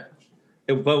PS4. Yeah.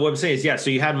 But what I'm saying is, so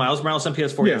you had Miles Morales on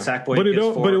PS4, you had Sackboy but on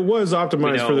PS4. But it was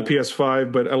optimized for the PS5.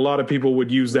 But a lot of people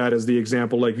would use that as the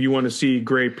example. Like, if you want to see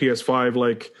great PS5,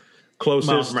 like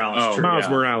closest Miles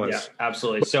Morales. Yeah,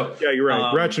 absolutely. So yeah, you're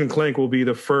right. Ratchet and Clank will be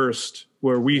the first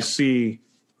where we see,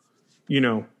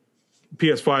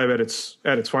 PS5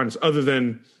 at its finest. Other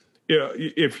than,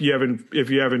 if you haven't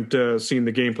seen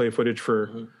the gameplay footage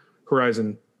for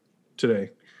Horizon today,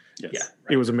 Yes. Yeah.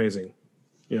 it was amazing.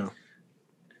 Yeah.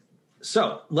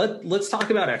 So let's talk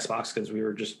about Xbox, because we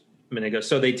were just a minute ago.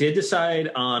 So they did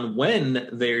decide on when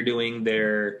they're doing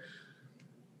their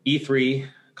E3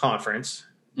 conference.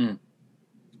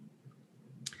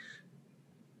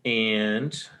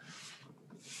 And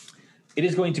it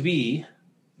is going to be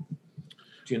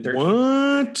June 13th.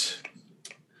 What?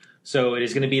 So it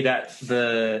is going to be that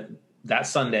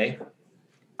Sunday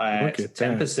at Look at 10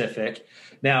 that. Pacific.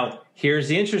 Now, here's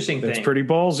the interesting That's thing. pretty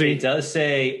ballsy. It does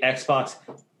say Xbox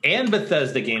and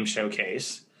Bethesda Game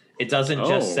Showcase. It doesn't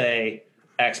just say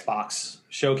Xbox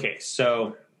Showcase.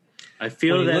 So I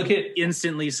feel When you that look at-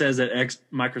 instantly says that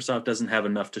Microsoft doesn't have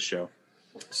enough to show.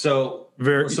 So I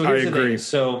here's the agree. thing.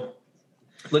 So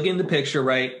looking at the picture,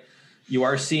 right, you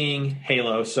are seeing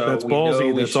Halo. So That's we ballsy.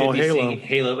 know we That's should all be Halo. seeing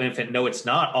Halo Infinite. No, it's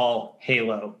not all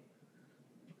Halo.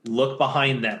 Look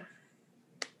behind them.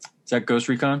 Is that Ghost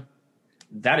Recon?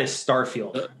 That is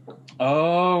Starfield.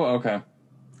 Oh, okay.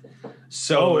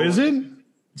 So Is it?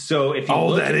 So if you Oh,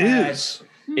 look that at, is.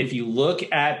 if you look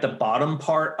at the bottom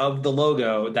part of the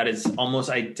logo, that is almost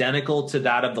identical to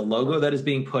that of the logo that is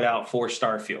being put out for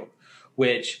Starfield,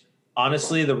 which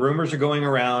honestly, the rumors are going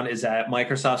around is that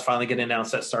Microsoft's finally going to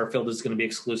announce that Starfield is going to be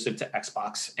exclusive to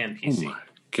Xbox and Oh PC. my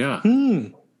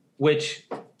god. Which,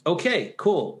 okay,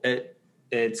 cool.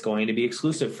 It's going to be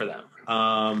exclusive for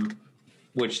them.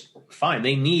 Which, fine.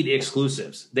 They need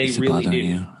exclusives. They Does it really bother do.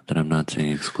 you that I'm not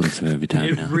saying exclusive every time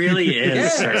It now? really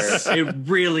is, Yes. sir. It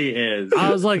really is. I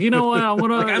was like, you know what? I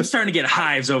want Like, to. I'm starting to get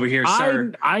hives over here,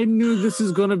 sir. I knew this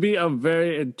is going to be a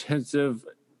very intensive,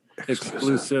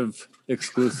 exclusive.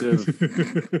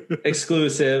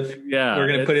 Exclusive. Yeah, We're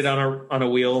going to put it on a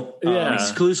wheel. Yeah.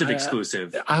 Exclusive, I-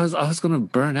 exclusive. I was going to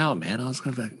burn out, man. I was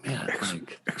going to be like, man,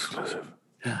 like, Exclusive.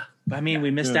 yeah. I mean, we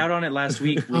missed out on it last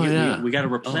week. We, Oh, yeah. we got to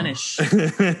replenish.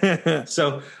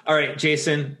 So, all right,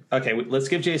 Jason. Okay, let's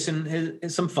give Jason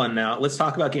some fun now. Let's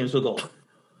talk about Games with Gold.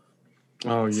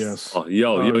 Oh, yes. Oh,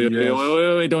 yo, yes.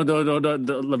 wait, don't,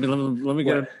 let me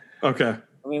get it. Okay.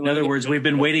 In other words, we've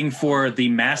been waiting for the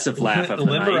massive laugh of the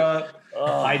Limber night. up,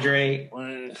 hydrate.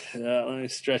 Let me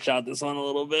stretch out this one a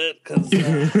little bit because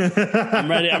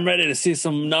I'm ready to see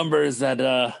some numbers that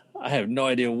I have no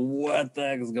idea what the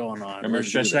heck is going on. Remember, Let's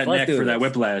stretch do that this. Let's neck do for that this.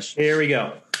 whiplash. Here we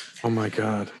go. Oh, my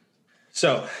God.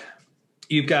 So,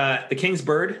 you've got The King's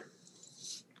Bird,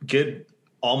 good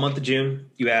all month of June.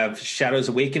 You have Shadows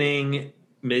Awakening,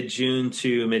 mid-June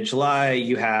to mid-July.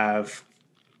 You have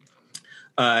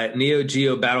Neo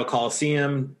Geo Battle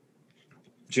Coliseum,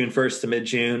 June 1st to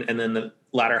mid-June, and then the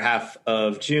latter half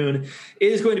of June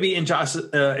is going to be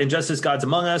Injustice Gods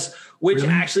Among Us, which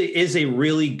actually is a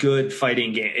really good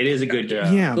fighting game. It is a good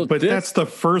game. Yeah, So but this- that's the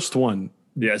first one.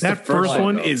 Yeah, it's That the first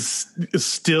one though. is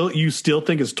still, you still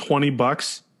think is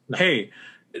 $20? Hey,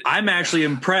 I'm actually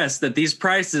impressed that these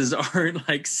prices aren't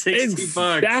like $60.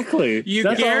 Exactly. You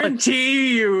That's all I-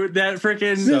 guarantee you that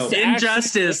freaking So-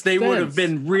 Injustice, they makes would have sense.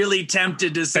 been really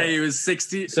tempted to say it was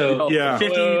 60, So, Yeah. Wait,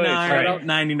 wait, wait.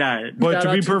 $59.99. But Shout to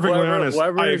out be perfectly whoever- honest,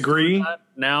 whoever I is agree. doing that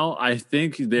Now I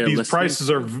think they're These listening. prices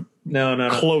are no.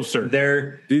 closer.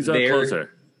 These are they're closer.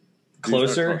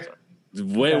 Closer?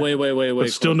 Wait. but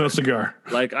still no cigar.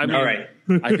 Like I mean, All right.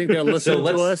 I think they're listening to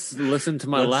let's- us. Listen to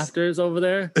my let's- laughters over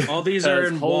there. All these are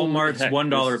in Holy Walmart's heck,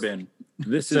 $1 this- bin.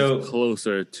 This So, is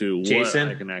closer to Jason?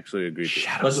 what I can actually agree to.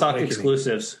 Let's talk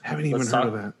exclusives. Haven't even Let's heard talk,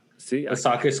 of that. See, Let's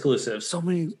talk exclusives. so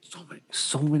many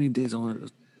days on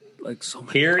it. Like so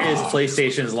many. Here is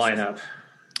PlayStation's lineup.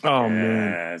 Oh,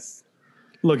 man. Yes.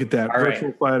 Look at that. All right.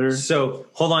 Virtual Fighter. So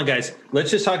hold on, guys.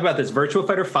 Let's just talk about this. Virtua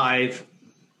Fighter 5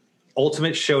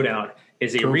 Ultimate Showdown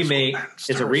is a Star remake. Wars.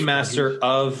 It's a remaster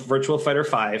of Virtua Fighter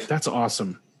 5, That's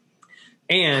awesome.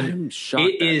 I'm and shocked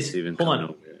it that's is. even Hold coming on.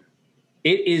 over here.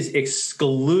 It is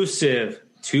exclusive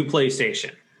to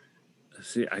PlayStation.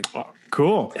 See,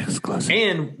 Cool. exclusive.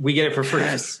 And we get it for free.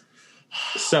 Yes.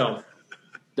 So,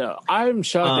 No, I'm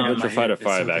shocked at my Virtua Fighter it's so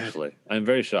 5, good. actually. I'm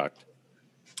very shocked.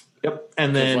 yep.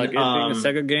 And then, Like, it being a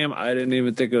Sega game, I didn't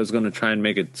even think it was going to try and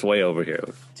make its way over here.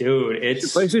 dude,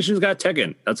 it's PlayStation's got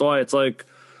Tekken. That's why it's like,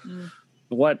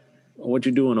 what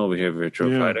you doing over here,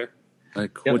 Virtua Yeah. Fighter?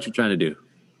 Like, Yep. what you trying to do?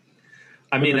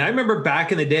 I mean, I remember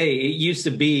back in the day, it used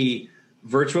to be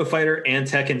Virtua Fighter and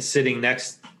Tekken sitting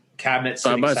next cabinets Side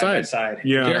sitting by side by side. side.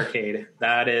 Yeah. in the arcade.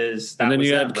 That And then was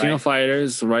you them, had King right? of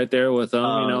Fighters right there with them,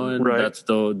 and Right. that's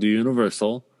the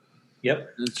Universal. Yep.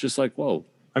 It's just like, whoa.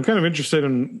 I'm kind of interested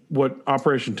in what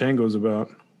Operation Tango is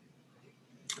about.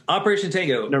 Operation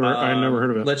Tango. I never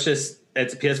heard of it.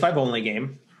 It's a PS5 only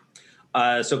game.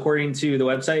 So according to the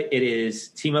website, it is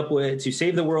team up to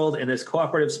save the world in this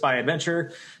cooperative spy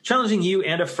adventure, challenging you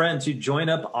and a friend to join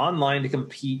up online to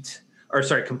complete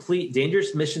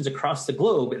dangerous missions across the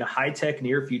globe in a high-tech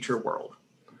near future world.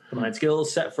 Combine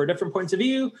skills set for different points of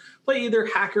view. Play either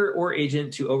hacker or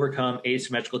agent to overcome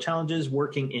asymmetrical challenges,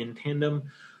 working in tandem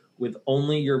with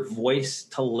only your voice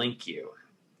to link you.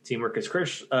 Teamwork is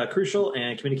crucial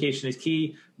and communication is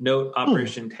key. Note,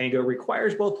 Operation Tango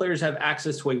requires both players have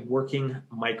access to a working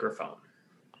microphone.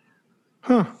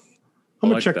 Huh. I'm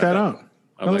going like to check that. that out.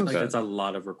 I like Like that. that's a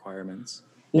lot of requirements.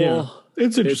 Well,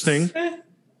 It's interesting.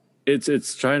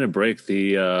 it's trying to break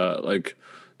the like.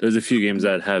 There's a few games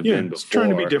that have Yeah, been it's before.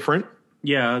 trying to be different.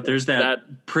 Yeah, there's that,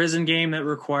 That- prison game that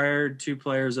required 2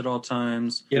 players at all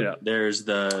times. Yep. Yeah. There's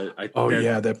the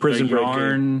That Prison the Break game.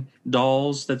 yarn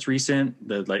dolls that's recent.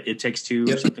 The like It Takes Two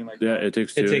Yep. or something like Yeah, that. it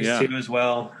takes two. It takes yeah. two as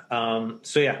well.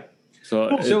 So yeah. So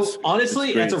Honestly,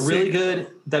 it's that's a great. really good.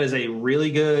 That is a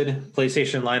really good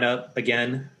PlayStation lineup.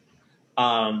 Again,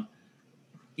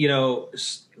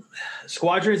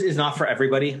 Squadrons is not for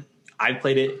everybody. I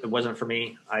played it; it wasn't for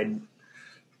me.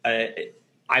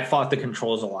 I fought the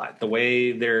controls a lot. The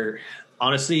way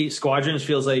honestly, Squadrons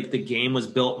feels like the game was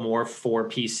built more for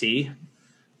PC,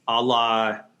 a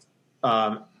la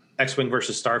X-Wing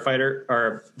versus Starfighter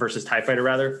or versus TIE Fighter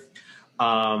rather.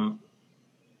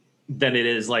 Than it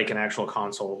is like an actual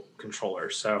console controller.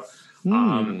 So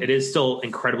it is still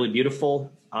incredibly beautiful.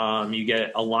 You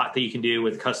get a lot that you can do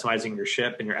with customizing your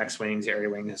ship and your X-Wings, area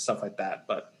wings, and stuff like that.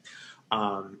 But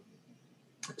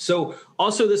so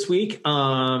also this week,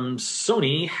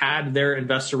 Sony had their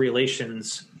investor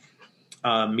relations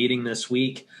meeting this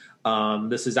week.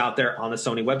 This is out there on the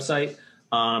Sony website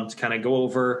to kind of go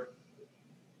over.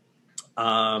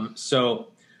 So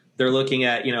they're looking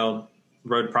at,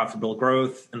 road to profitable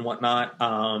growth and whatnot.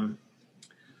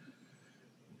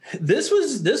 This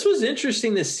was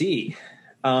interesting to see.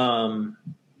 In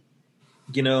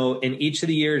each of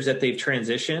the years that they've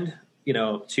transitioned,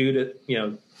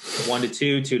 1 to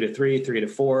 2, 2 to 3, 3 to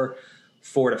 4,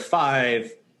 4 to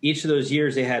 5. Each of those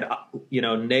years they had,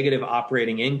 negative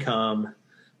operating income.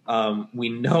 We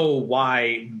know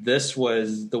why this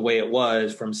was the way it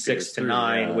was from 6 to PS3,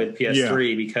 9 yeah. with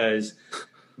PS3 because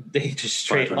they just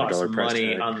straight lost $500 price money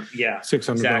tag. on $600.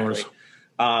 exactly.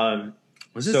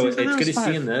 Was it So 600 it's or good to see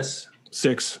 5? in this.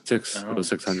 6. It was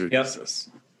 600. Yep.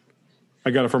 I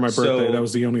got it for my birthday. So- That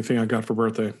was the only thing I got for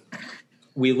birthday.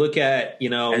 We look at,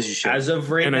 As you should. as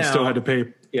of right And now. I still had to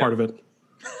pay Yeah. part of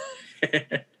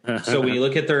it. So when you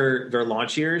look at their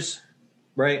launch years,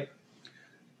 right?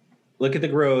 Look at the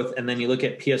growth, and then you look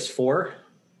at PS4,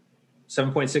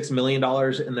 $7.6 million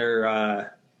in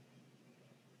their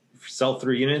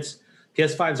sell-through units.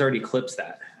 PS5's already eclipsed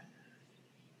that.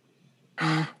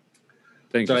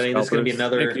 Thank So you. I think this is gonna be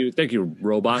scalpers. another- Thank you,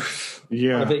 robot.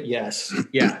 Yeah. Of it, yes,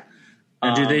 yeah.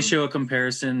 And do they show a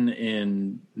comparison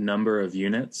in number of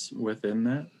units within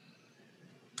that?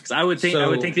 Because I would think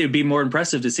it would be more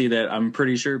impressive to see that. I'm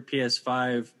pretty sure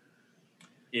PS5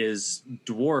 is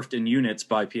dwarfed in units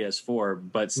by PS4,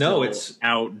 but still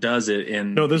outdoes it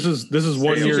in. No, this is 1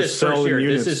 This year is just first selling year.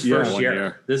 units. This is Yeah. first 1 year.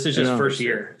 year. This is just Yeah. first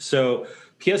year. So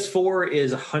PS4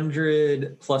 is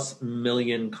 100+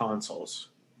 million consoles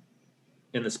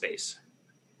in the space.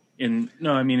 in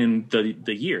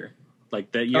the year,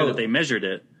 like that year that they measured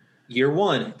it. Year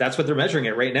one, that's what they're measuring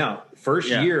it right now. First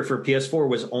Yeah. year for PS4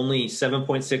 was only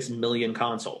 7.6 million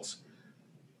consoles.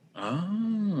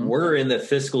 Oh, We're in the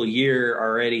fiscal year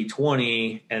already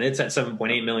 20, and it's at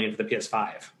 7.8 million for the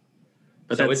PS5.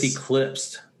 but So that's it's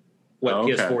eclipsed what Oh,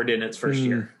 okay. PS4 did in its first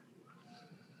year.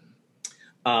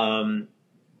 They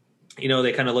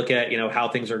kind of look at, how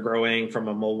things are growing from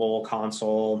a mobile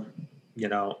console,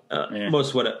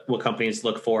 most what companies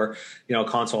look for,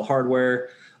 console hardware.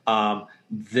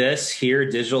 This here,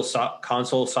 digital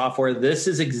console software, this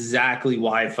is exactly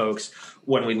why, folks,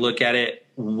 when we look at it,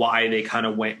 why they kind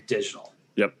of went digital.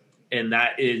 And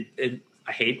that is,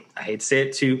 I hate to say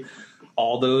it to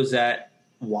all those that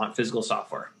want physical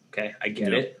software. Okay, I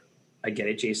get it. I get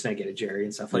it, Jason. I get it, Jerry,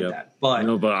 and stuff like that. But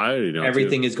no, but I already know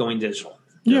everything is going digital.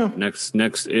 Yeah.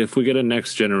 Next, if we get a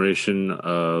next generation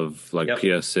of like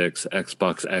PS6,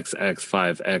 Xbox X,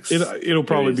 X5, it'll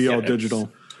probably be all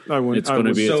digital. It's going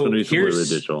to be completely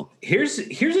digital. Here's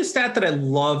a stat that I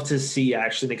love to see.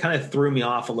 Actually, they kind of threw me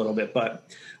off a little bit, but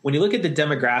when you look at the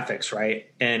demographics, right,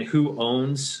 and who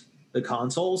owns the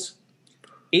consoles,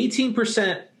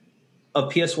 18%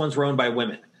 of PS1s were owned by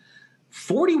women.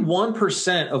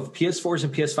 41% of PS4s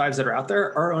and PS5s that are out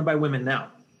there are owned by women now.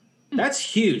 That's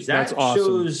huge. That's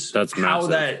awesome. Shows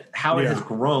how it has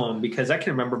grown, because I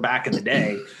can remember back in the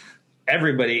day,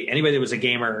 anybody that was a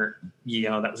gamer,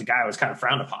 that was a guy who was kind of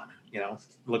frowned upon,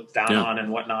 looked down on and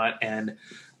whatnot. And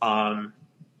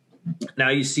now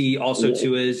you see also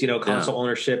too is, console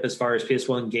ownership as far as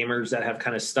PS1 gamers that have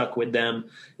kind of stuck with them.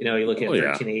 You look at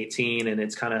 13, 18, and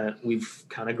it's we've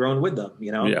kind of grown with them,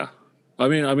 Yeah. I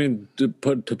mean, to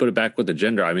put it back with the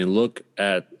gender, I mean, look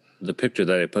at the picture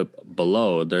that I put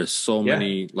below. There's so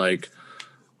many female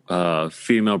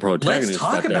protagonists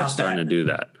that are starting to do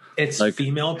that. It's like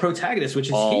female protagonists, which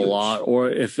is huge. Lot,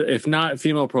 or if not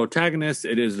female protagonists,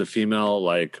 it is the female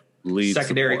lead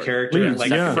secondary character,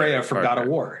 Freya from God of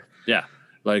War. Yeah,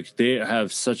 they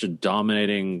have such a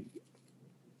dominating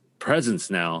presence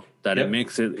now that it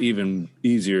makes it even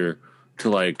easier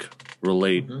to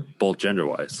relate both gender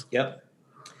wise. Yep.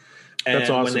 And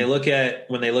that's awesome. When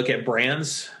they look at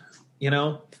brands,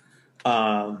 they're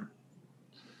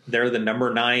the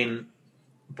number 9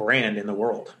 brand in the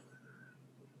world.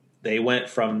 They went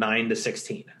from 9 to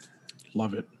 16.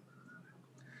 Love it.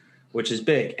 Which is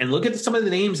big. And look at some of the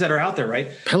names that are out there,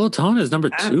 right? Peloton is number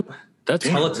 2. That's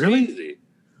really?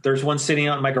 There's one sitting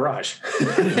out in my garage.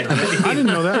 I didn't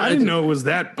know that. I didn't know it was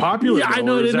that popular. Yeah, I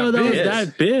didn't know that was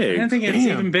that big. I don't think it's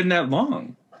even been that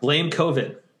long. Blame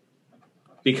COVID.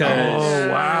 Because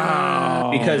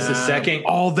because the second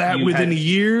all that within a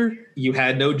year, you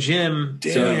had no gym,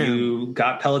 so you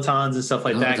got Pelotons and stuff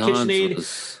like that.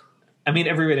 KitchenAid. I mean,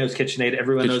 everybody knows KitchenAid.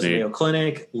 Everyone knows the Mayo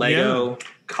Clinic, Lego,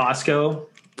 Costco.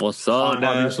 What's up? Honda,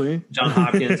 obviously, John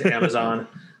Hopkins, Amazon.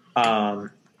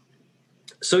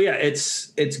 So yeah,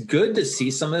 it's good to see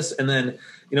some of this, and then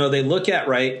they look at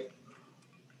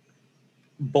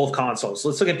both consoles.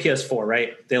 Let's look at PS4.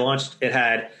 Right, they launched. It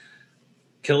had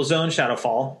Killzone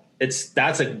Shadowfall.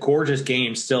 That's a gorgeous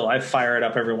game still. I fire it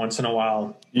up every once in a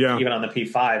while, even on the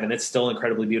P5, and it's still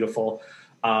incredibly beautiful.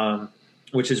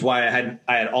 Which is why I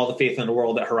had all the faith in the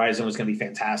world that Horizon was going to be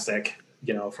fantastic.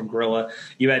 From Guerrilla.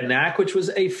 You had Knack, which was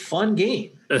a fun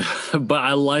game. But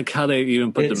I like how they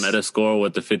even put the Metascore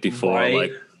with the 54.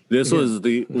 Right. This was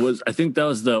I think that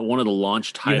was one of the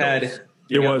launch titles.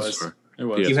 It was.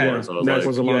 Knack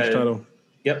was a launch title.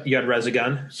 Yep, you had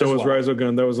Resogun. So was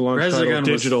Resogun. That was a launch title. Resogun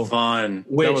Digital. Was fun.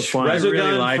 That was fun. I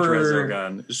really liked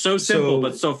Resogun. So simple,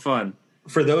 but so fun.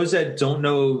 For those that don't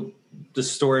know the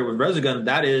story with Resogun,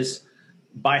 that is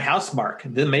by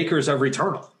Housemarque, the makers of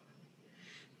Returnal.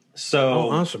 So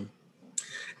awesome.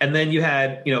 And then you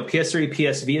had, PS3,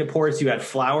 PS Vita ports. You had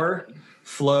Flower,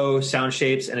 Flow, Sound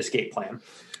Shapes, and Escape Plan.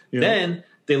 Yeah. Then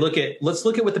let's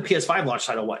look at what the PS5 launch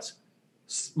title was.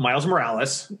 Miles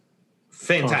Morales,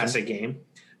 fantastic game.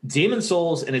 Demon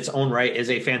Souls in its own right is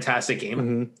a fantastic game.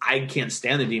 Mm-hmm. I can't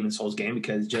stand the Demon Souls game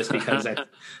because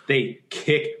they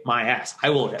kick my ass. I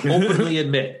will openly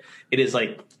admit it is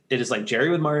like Jerry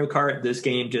with Mario Kart. This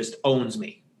game just owns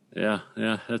me. Yeah.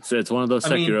 It's one of those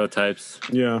Sekiro types.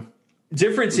 Yeah.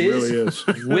 Difference is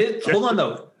hold on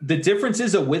though. The difference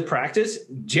is that with practice,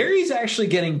 Jerry's actually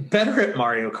getting better at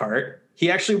Mario Kart. He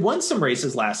actually won some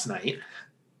races last night.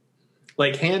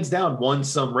 Hands down, won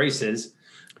some races.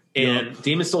 And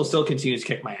Demon Souls still continues to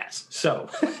kick my ass. So,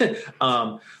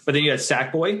 but then you had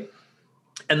Sackboy.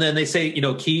 And then they say,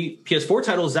 key PS4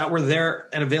 titles that were there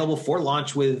and available for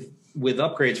launch with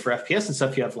upgrades for FPS and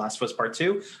stuff. You have Last of Us Part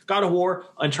 2, God of War,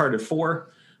 Uncharted 4.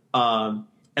 And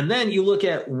then you look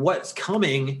at what's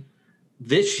coming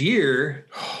this year.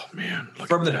 Oh, man.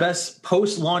 From the best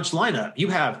post-launch lineup. You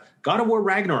have God of War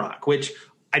Ragnarok, which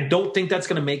I don't think that's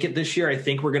going to make it this year. I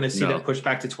think we're going to see that pushed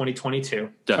back to 2022.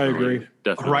 Definitely. I agree.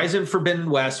 Definitely. Horizon Forbidden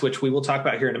West, which we will talk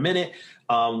about here in a minute,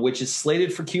 which is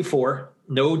slated for Q4.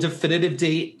 No definitive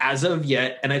date as of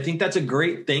yet. And I think that's a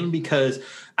great thing because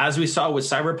as we saw with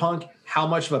Cyberpunk, how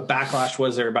much of a backlash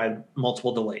was there by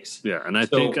multiple delays? Yeah, and I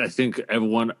think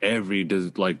every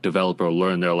developer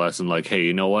learned their lesson. Hey,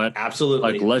 you know what?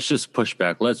 Absolutely. Let's just push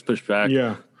back. Let's push back.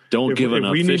 Yeah. Don't give an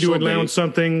official date. If we need to announce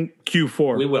something,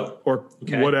 Q4. We will. Or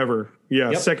whatever.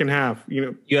 Yeah, second half.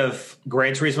 You have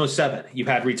Gran Turismo 7. You've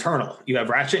had Returnal. You have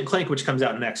Ratchet and Clank, which comes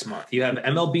out next month. You have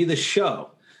MLB The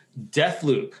Show,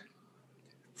 Deathloop,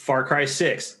 Far Cry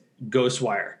 6,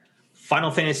 Ghostwire, Final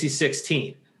Fantasy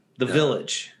 16, The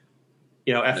Village,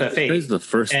 FF8. Is the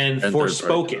first and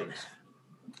Forspoken. Right.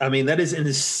 I mean, that is an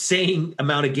insane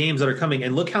amount of games that are coming.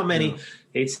 And look how many,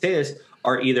 hate to say this,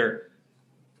 are either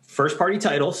first-party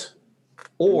titles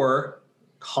or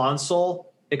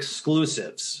console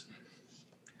exclusives.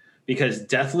 Because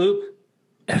Deathloop,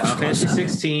 Final Fantasy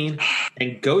 16,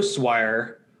 and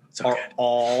Ghostwire are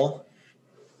all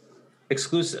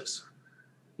exclusives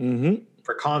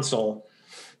for console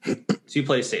to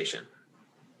PlayStation.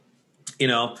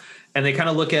 And they kind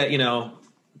of look at,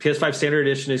 PS5 Standard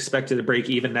Edition is expected to break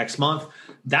even next month.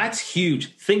 That's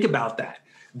huge. Think about that.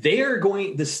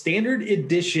 The Standard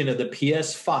Edition of the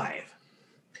PS5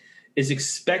 is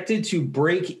expected to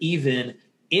break even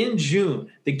in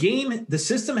June. The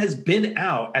system has been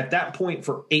out at that point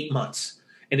for 8 months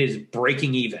and is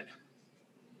breaking even.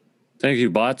 Thank you,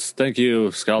 bots. Thank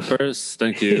you, scalpers.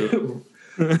 Thank you.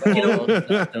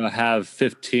 Have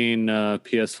 15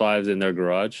 PS5s in their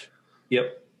garage.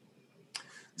 Yep.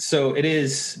 So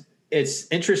it's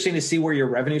interesting to see where your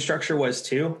revenue structure was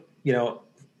too.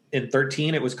 In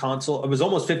 13, it was console. It was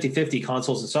almost 50-50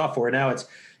 consoles and software. Now it's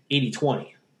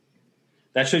 80-20.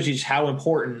 That shows you how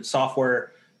important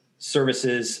software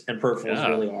services and peripherals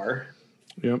really are.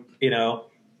 Yep.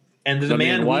 And the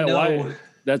demand. Why?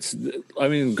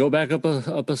 Go back up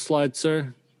a slide,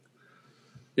 sir.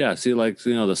 Yeah, see,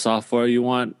 the software, you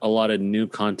want a lot of new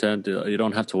content. You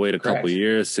don't have to wait a couple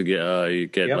years to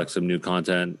get some new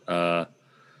content.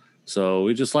 So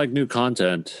we just like new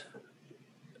content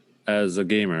as a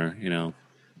gamer,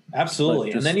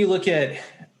 Absolutely. And then you look at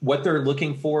what they're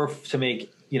looking for to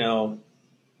make,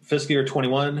 fiscal year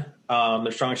 21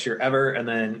 their strongest year ever, and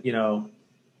then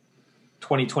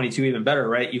 2022 even better,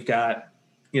 right? You've got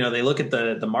they look at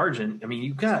the margin. I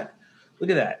mean, look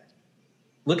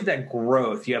at that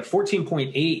growth. You have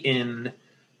 14.8 in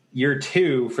year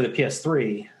 2 for the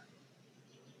PS3,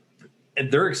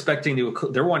 and they're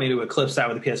wanting to eclipse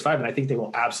that with the PS5, and I think they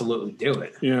will absolutely do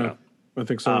it. Yeah, I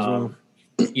think so as well.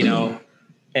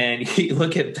 And you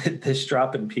look at this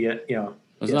drop in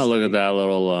Let's not look at that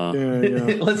little.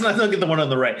 Let's not look at the one on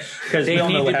the right, because they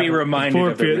need to be reminded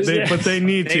of it. But they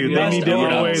need to. They need to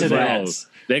always.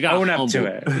 They got own up to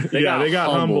it. They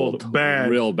got humbled bad,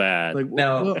 real bad.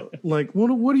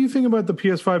 What do you think about the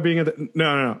PS5 being at the?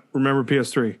 No. Remember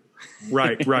PS3.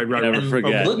 Right. Never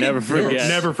forget.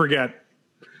 Never forget.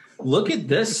 Look at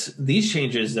these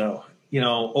changes though.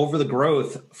 Over the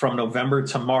growth from November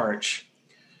to March,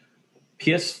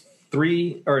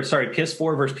 PS4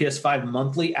 versus PS5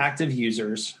 monthly active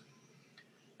users,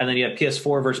 and then you have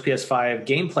PS4 versus PS5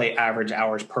 gameplay average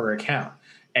hours per account.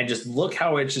 And just look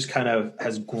how it just kind of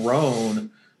has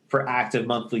grown for active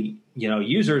monthly,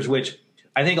 users, which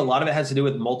I think a lot of it has to do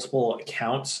with multiple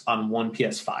accounts on one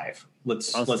PS5.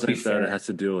 Let's be fair. That has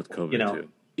to do with COVID too.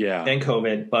 Yeah. And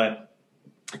COVID, but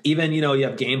even, you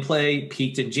have gameplay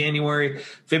peaked in January.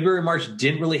 February, March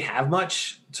didn't really have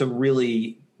much to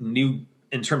really in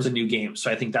terms of new games. So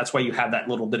I think that's why you have that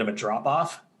little bit of a drop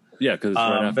off. Yeah, because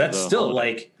that's still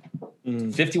holiday.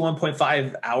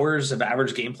 51.5 hours of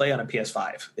average gameplay on a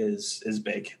PS5 is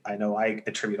big. I know I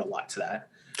attribute a lot to that,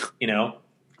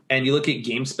 and you look at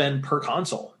game spend per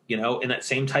console, in that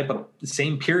same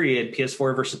period,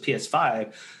 PS4 versus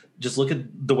PS5, just look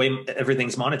at the way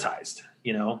everything's monetized,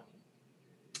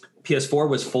 PS4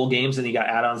 was full games and you got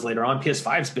add-ons later on.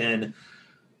 PS5's been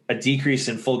a decrease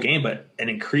in full game, but an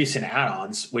increase in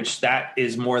add-ons, which that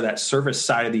is more that service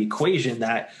side of the equation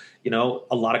that,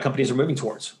 a lot of companies are moving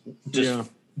towards, just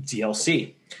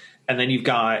DLC. And then you've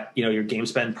got, your game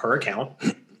spend per account,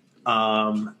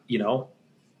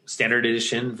 standard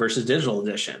edition versus digital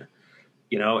edition.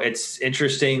 It's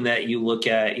interesting that you look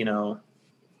at,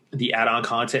 the add-on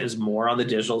content is more on the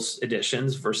digital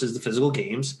editions versus the physical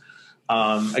games.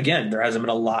 Again, there hasn't been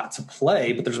a lot to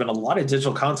play, but there's been a lot of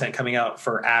digital content coming out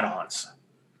for add-ons,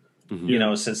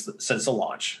 since the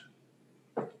launch.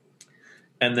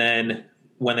 And then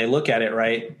when they look at it,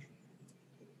 right,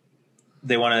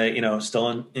 they want to,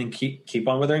 still keep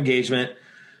on with their engagement.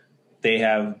 They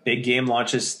have big game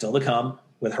launches still to come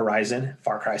with Horizon,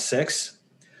 Far Cry 6.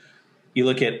 You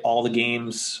look at all the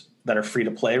games that are free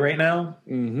to play right now,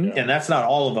 and that's not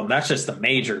all of them. That's just the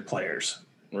major players.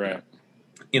 Right.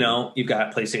 You've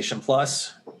got PlayStation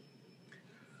Plus,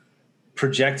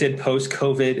 projected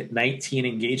post-COVID-19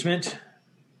 engagement,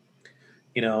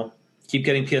 keep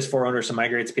getting PS4 owners to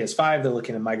migrate to PS5. They're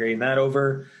looking at migrating that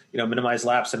over, minimize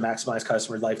lapse and maximize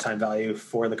customer lifetime value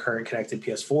for the current connected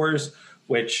PS4s,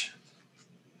 which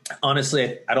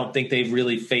honestly, I don't think they've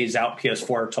really phased out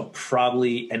PS4 until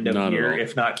probably end of year,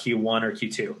 if not Q1 or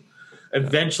Q2.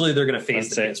 Eventually, they're going to phase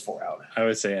the PS4 out. I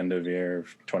would say end of year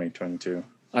 2022.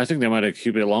 I think they might have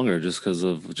keep it longer just because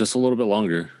of just a little bit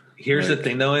longer. Here's the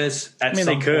thing, though, is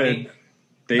they could.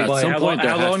 How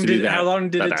long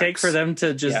did it take for them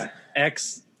to just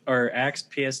axe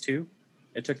PS2?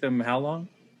 It took them how long?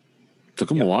 It took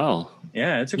them a while.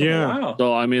 Yeah, it took them a while.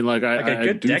 So I mean, like a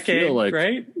good decade, feel like,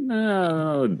 right?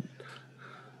 No,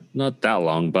 not that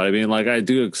long, but I mean, like I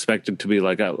do expect it to be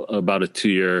like about a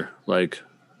 2-year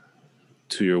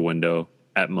window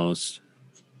at most.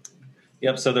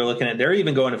 Yep. So they're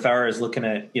even going as far as looking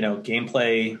at,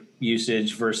 gameplay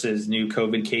usage versus new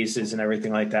COVID cases and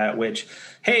everything like that, which,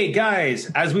 hey guys,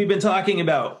 as we've been talking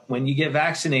about, when you get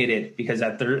vaccinated, because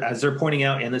as they're pointing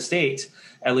out in the States,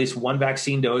 at least one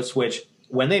vaccine dose, which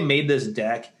when they made this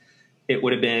deck, it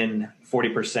would have been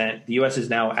 40%. The US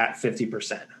is now at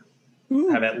 50%.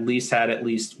 Have at least had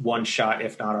one shot,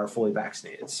 if not are fully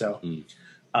vaccinated. So,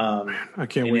 I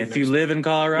can't wait. If you live in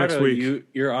Colorado,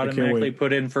 you're automatically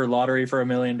put in for lottery for $1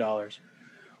 million,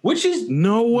 which is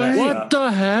no way. What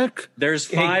the heck? There's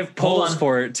 5 polls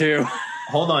for it too.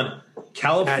 Hold on,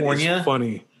 California. That is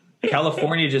funny.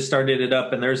 California just started it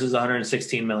up, and theirs is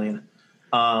 116 million.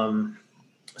 Wow.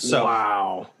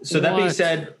 So that being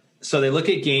said, so they look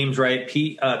at games, right?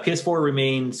 PS4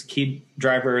 remains key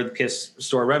driver of the PS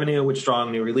Store revenue with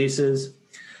strong new releases.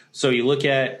 So you look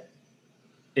at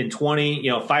in 20,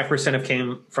 5% have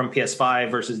came from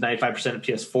PS5 versus 95% of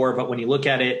PS4. But when you look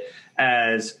at it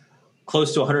as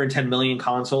close to 110 million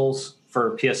consoles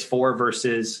for PS4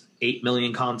 versus 8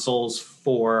 million consoles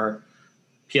for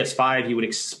PS5, you would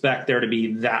expect there to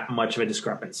be that much of a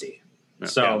discrepancy.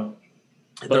 So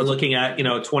they're looking at,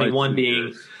 21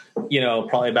 being,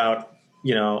 probably about,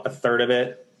 a third of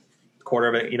it, quarter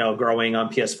of it, growing on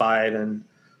PS5 and,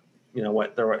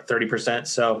 they're at 30%.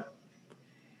 So,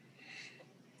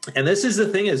 and this is the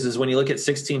thing is when you look at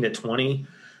 16 to 20,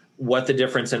 what the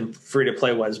difference in free to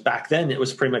play was back then, it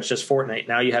was pretty much just Fortnite.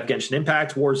 Now you have Genshin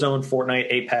Impact, Warzone, Fortnite,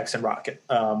 Apex, and Rocket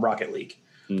League.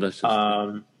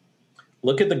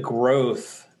 Look at the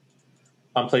growth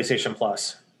on PlayStation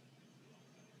Plus.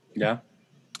 Yeah.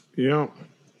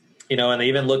 And they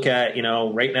even look at,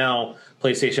 right now,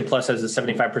 PlayStation Plus has a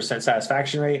 75%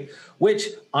 satisfaction rate, which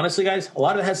honestly, guys, a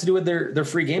lot of it has to do with their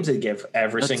free games they give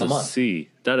every single month. C.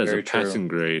 That is a passing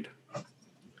grade.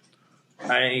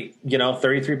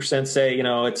 33% say,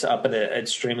 it's up and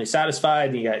extremely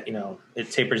satisfied. You got,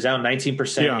 it tapers down.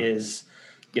 19% is,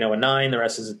 a 9. The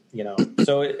rest is,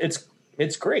 so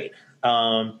it's great.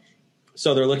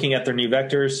 So they're looking at their new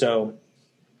vectors. So,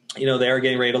 they are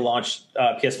getting ready to launch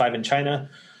PS5 in China.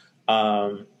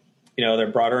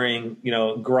 They're broadening,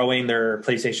 growing their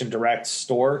PlayStation Direct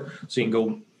store. So you can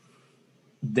go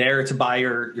there to buy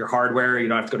your hardware. You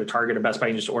don't have to go to Target or Best Buy.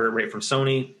 You can just order it right from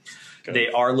Sony. Okay. They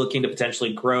are looking to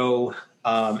potentially grow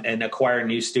and acquire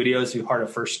new studios to be part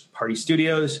of first-party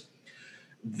studios.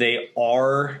 They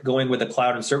are going with a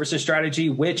cloud and services strategy,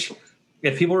 which,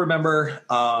 if people remember,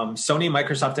 Sony and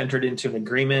Microsoft entered into an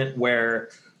agreement where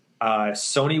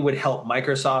Sony would help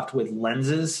Microsoft with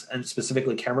lenses and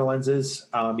specifically camera lenses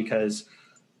because,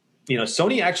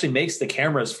 Sony actually makes the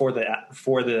cameras for the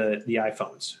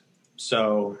iPhones.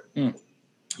 So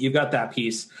you've got that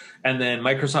piece. And then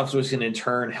Microsoft was going to in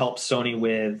turn help Sony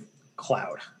with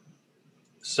cloud.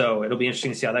 So it'll be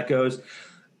interesting to see how that goes.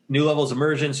 New levels of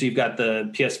immersion. So you've got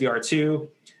the PSVR 2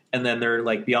 and then their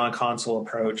like beyond console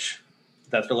approach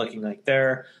that they're looking like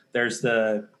there. There's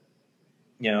the,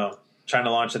 China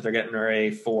launch that they're getting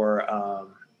ready for,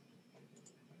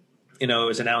 it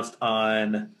was announced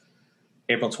on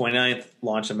April 29th,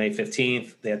 launched on May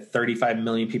 15th. They had 35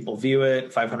 million people view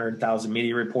it, 500,000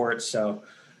 media reports. So,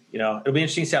 it'll be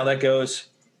interesting to see how that goes.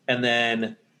 And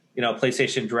then,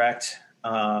 PlayStation Direct,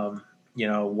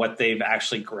 what they've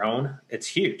actually grown. It's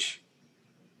huge.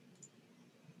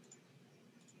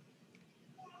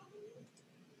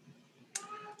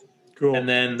 Cool. And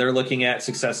then they're looking at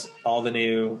success, all the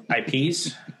new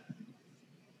IPs.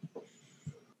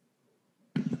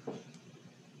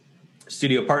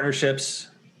 Studio partnerships,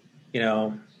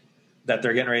 that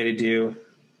they're getting ready to do.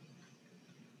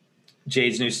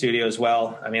 Jade's new studio as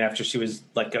well. I mean, after she was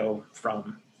let go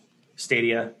from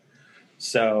Stadia.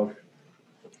 So,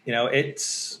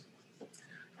 it's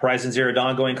Horizon Zero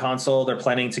Dawn going console. They're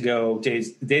planning to go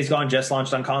Days Gone just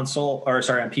launched on console, on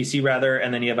PC rather.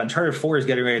 And then you have Uncharted 4 is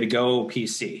getting ready to go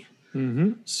PC.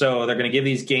 So they're going to give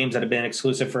these games that have been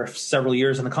exclusive for several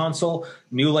years on the console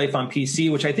new life on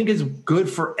PC, which I think is good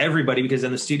for everybody because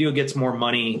then the studio gets more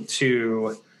money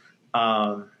to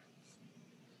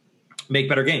make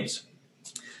better games.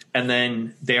 And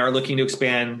then they are looking to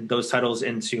expand those titles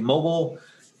into mobile.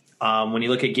 When you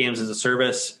look at games as a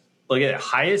service, look at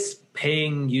highest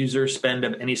paying user spend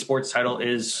of any sports title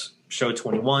is Show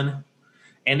 21,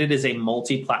 and it is a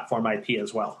multi-platform IP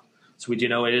as well. So we do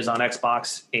know it is on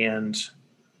Xbox and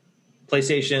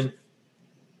PlayStation.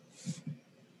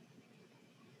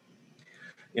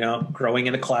 Growing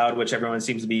in the cloud, which everyone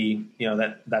seems to be,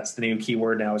 that's the new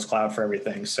keyword now is cloud for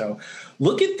everything. So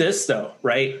look at this though,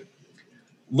 right?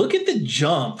 Look at the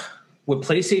jump with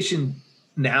PlayStation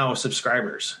Now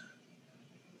subscribers.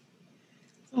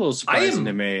 It's a little surprising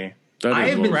to me. I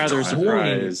have been rather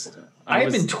surprised. I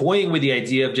have been toying with the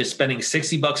idea of just spending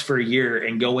 $60 for a year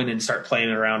and go in and start playing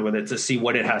around with it to see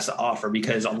what it has to offer.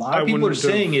 Because a lot of people are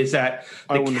saying is that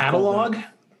the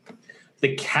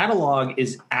catalog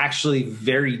is actually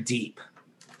very deep,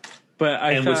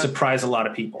 would surprise a lot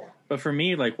of people. But for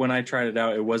me, like when I tried it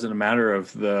out, it wasn't a matter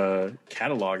of the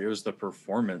catalog; it was the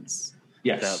performance.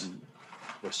 Yes, that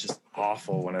was just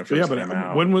awful when it first came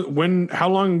out. How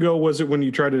long ago was it when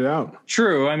you tried it out?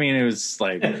 True, I mean it was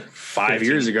like 5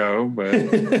 years ago, but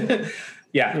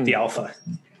the alpha.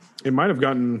 It might have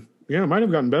gotten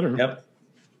better. Yep.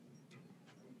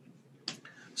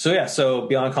 So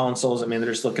beyond consoles, I mean,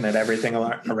 they're just looking at everything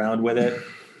around with it.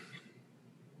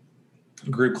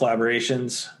 Group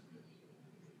collaborations.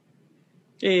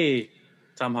 Hey,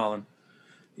 Tom Holland.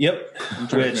 Yep.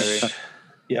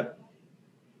 Yep.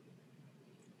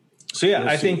 So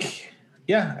I think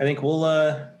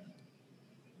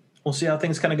we'll see how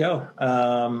things kind of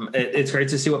go. It's great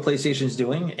to see what PlayStation's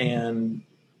doing, and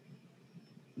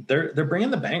they're bringing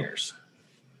the bangers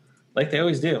like they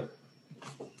always do.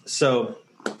 So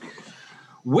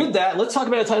with that, let's talk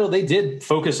about a title they did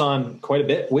focus on quite a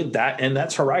bit with that, and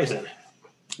that's Horizon,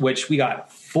 which we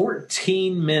got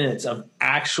 14 minutes of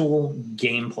actual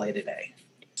gameplay today.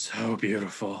 So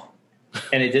beautiful.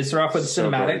 And it did start off with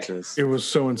cinematic. Gorgeous. It was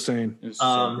so insane. It was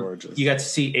so gorgeous. You got to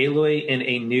see Aloy in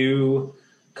a new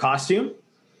costume,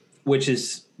 which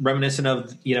is reminiscent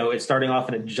of, it's starting off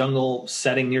in a jungle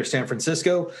setting near San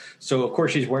Francisco. So, of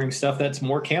course, she's wearing stuff that's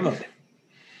more camoed.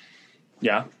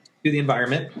 Yeah. To the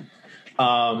environment.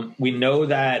 We know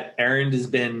that Erend has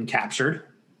been captured.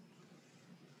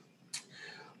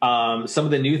 Some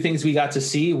of the new things we got to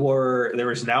see were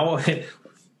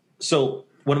so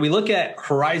when we look at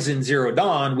Horizon Zero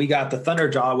Dawn, we got the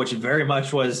Thunderjaw, which very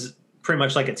much was pretty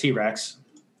much like a T-Rex.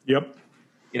 Yep.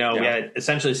 We had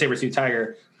essentially a saber-tooth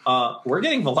tiger. We're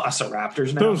getting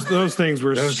velociraptors now. Those things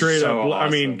were straight up. Awesome. I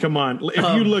mean, come on.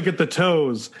 If you look at the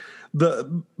toes,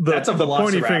 that's a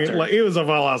pointy finger. Like it was a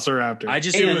velociraptor. I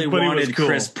just really wanted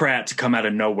Chris Pratt to come out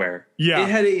of nowhere. Yeah,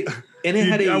 I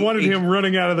wanted him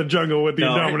running out of the jungle with the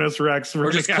Indominus Rex.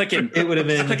 Or just clicking. It would have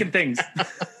been clicking things.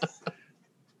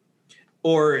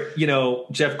 Or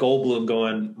Jeff Goldblum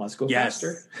going, "Must go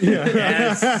faster." Yeah.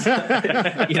 Yes.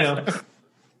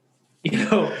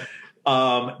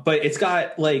 But it's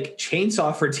got like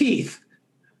chainsaw for teeth.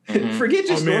 Mm-hmm. Forget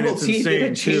just normal teeth. It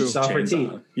had chainsaw for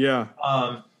teeth.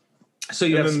 Yeah. So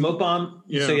you have smoke bomb.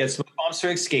 Yeah. So you have smoke bombs to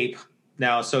escape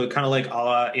now. So kind of like,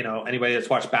 anybody that's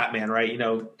watched Batman, right?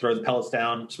 Throw the pellets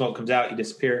down, smoke comes out, you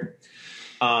disappear.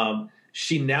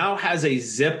 She now has a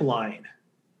zip line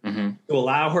to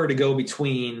allow her to go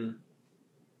between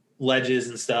ledges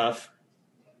and stuff.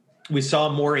 We saw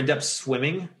more in-depth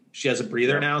swimming. She has a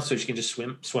breather now, so she can just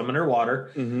swim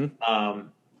underwater. Mm-hmm.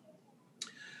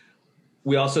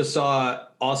 We also saw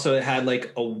it had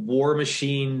like a war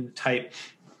machine type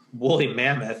woolly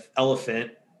mammoth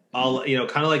elephant, kind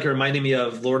of like reminding me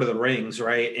of Lord of the Rings,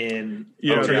 right? In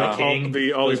King,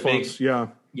 the Oliphants, yeah.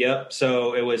 Yep.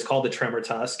 So it was called the Tremor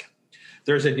Tusk.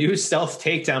 There's a new stealth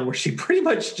takedown where she pretty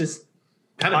much just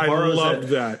kind of borrows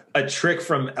a trick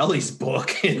from Ellie's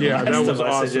book. Yeah, that was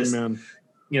awesome,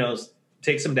 man.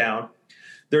 Takes him down.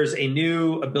 There's a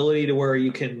new ability to where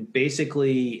you can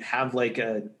basically have like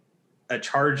a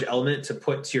charge element to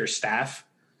put to your staff.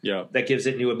 Yeah. That gives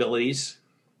it new abilities.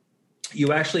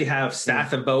 You actually have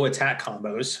staff and bow attack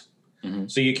combos. Mm-hmm.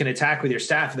 So you can attack with your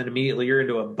staff and then immediately you're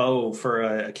into a bow for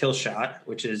a kill shot,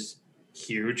 which is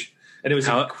huge. And it was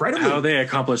incredible. How they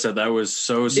accomplished that. That was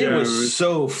so smooth. It was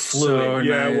so fluid.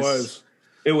 So nice. It was.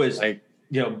 It was like,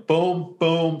 boom, boom,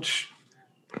 boom.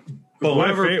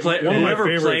 Whoever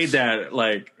played that,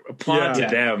 like, applaud to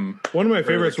them. One of my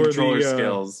favorites were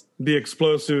skills. The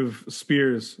explosive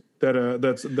spears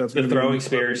that's the throwing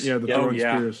spears. Yeah, the throwing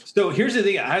spears. So here's the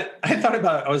thing. I thought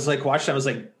about. I was like watching. I was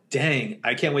like, dang,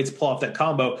 I can't wait to pull off that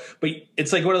combo. But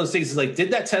it's like one of those things is like,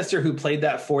 did that tester who played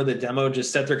that for the demo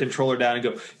just set their controller down and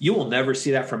go, you will never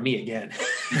see that from me again?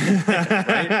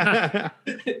 That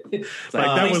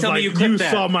was like, you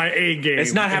saw my A game.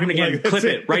 It's not happening again. Like, Clip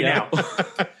it right now.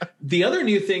 The other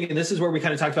new thing, and this is where we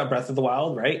kind of talked about Breath of the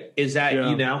Wild, right, is that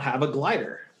you now have a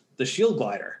glider, the shield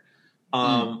glider,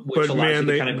 which allows you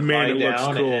to kind of glide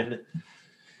down. Cool. And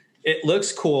it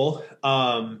looks cool.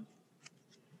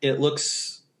 It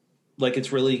looks like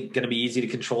it's really going to be easy to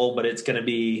control, but it's going to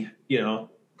be,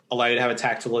 allow you to have a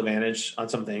tactical advantage on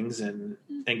some things and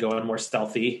go in more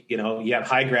stealthy. You have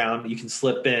high ground, you can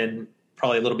slip in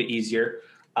probably a little bit easier.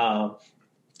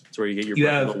 That's where you get your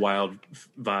Breath of the Wild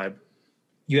vibe.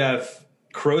 You have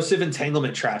corrosive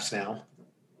entanglement traps now,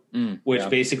 which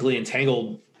basically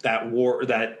entangled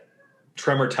that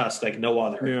tremor tusk like no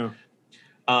other.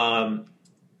 Yeah.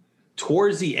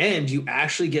 Towards the end, you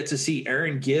actually get to see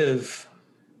Aaron give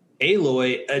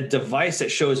Aloy a device that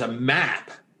shows a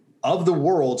map of the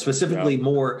world, specifically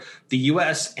more the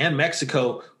US and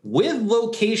Mexico, with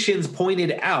locations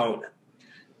pointed out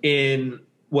in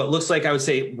what looks like, I would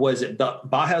say, was it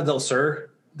Baja del Sur?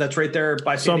 That's right there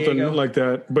by San Something Diego? like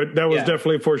that. But that was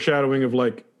definitely foreshadowing of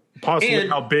like possibly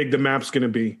how big the map's going to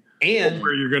be and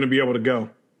where you're going to be able to go.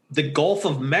 The Gulf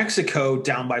of Mexico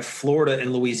down by Florida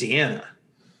and Louisiana.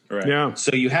 Right. Yeah.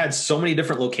 So you had so many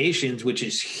different locations, which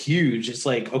is huge. It's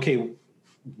like, okay,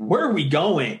 where are we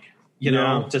going,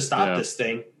 to stop this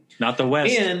thing? Not the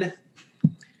West. And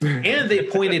they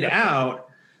pointed out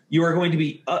you are going to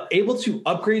be able to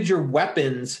upgrade your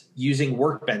weapons using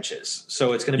workbenches.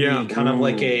 So it's going to be kind of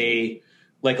like a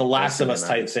Last of Us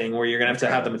type thing where you're going to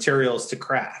have the materials to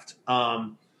craft.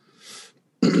 Honestly,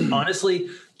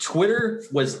 Twitter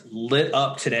was lit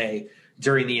up today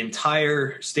during the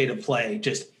entire state of play.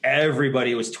 Just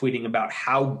everybody was tweeting about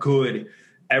how good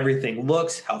everything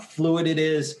looks, how fluid it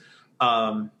is.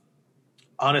 Honestly,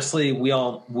 we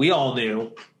all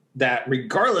knew that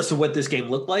regardless of what this game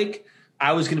looked like,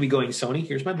 I was going to be going Sony.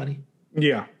 Here's my money.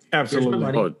 Yeah, absolutely. Here's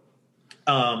my money.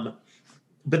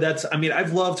 But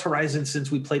I've loved Horizon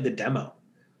since we played the demo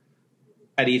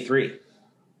at E3.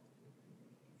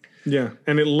 Yeah,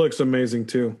 and it looks amazing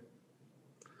too.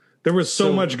 There was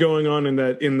so much going on in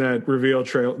that reveal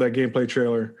trail, that gameplay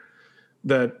trailer,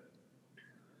 that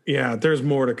there's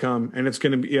more to come, and it's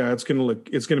gonna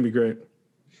be great.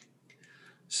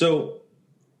 So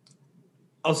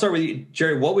I'll start with you,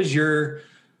 Jerry. What was your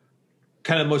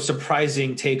kind of most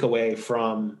surprising takeaway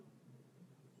from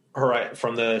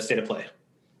the state of play?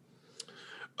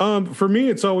 For me,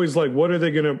 it's always like,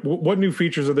 what new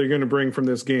features are they going to bring from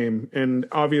this game? And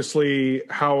obviously,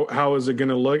 how is it going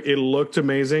to look? It looked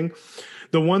amazing.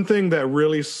 The one thing that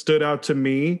really stood out to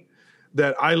me,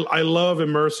 that I love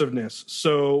immersiveness.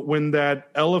 So when that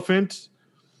elephant,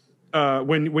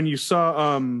 when you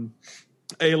saw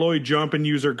Aloy jump and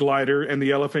use her glider and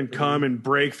the elephant come and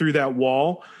break through that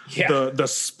wall, the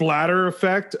splatter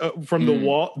effect from the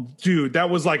wall, dude,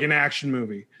 that was like an action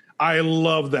movie. I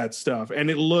love that stuff,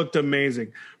 and it looked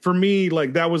amazing. For me,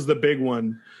 like, that was the big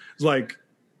one. Like,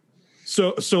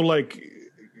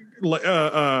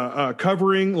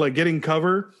 covering, like getting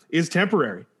cover is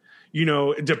temporary,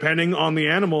 depending on the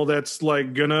animal that's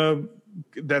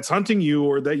that's hunting you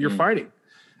or that you're fighting.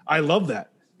 I love that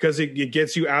because it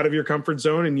gets you out of your comfort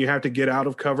zone and you have to get out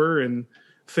of cover and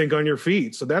think on your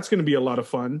feet. So that's going to be a lot of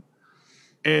fun.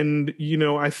 And,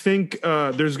 I think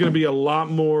there's going to be a lot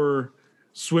more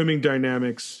swimming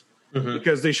dynamics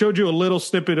because they showed you a little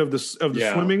snippet of the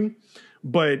swimming,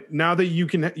 but now that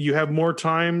you have more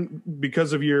time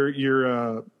because of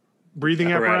your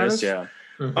breathing apparatus, yeah.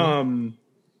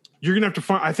 You're gonna have to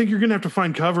find. I think you're gonna have to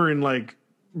find cover in like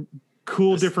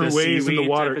cool different ways in the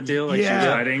water. Type of deal, like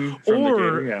hiding from the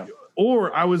gator,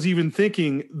 or I was even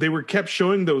thinking they kept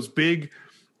showing those big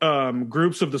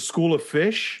groups of the school of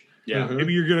fish. Yeah,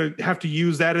 maybe you're gonna have to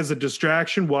use that as a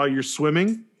distraction while you're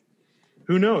swimming.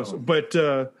 Who knows? But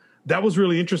that was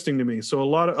really interesting to me. So a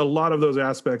lot of those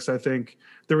aspects, I think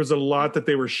there was a lot that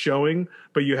they were showing,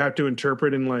 but you have to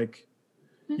interpret and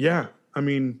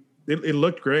it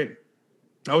looked great.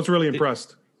 I was really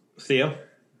impressed. Theo?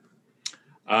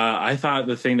 I thought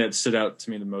the thing that stood out to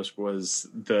me the most was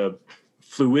the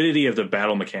fluidity of the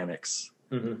battle mechanics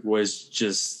was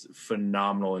just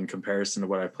phenomenal in comparison to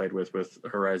what I played with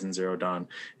Horizon Zero Dawn.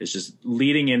 It's just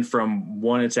leading in from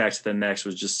one attack to the next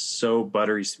was just so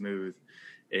buttery smooth.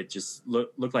 It just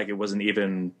looked like it wasn't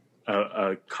even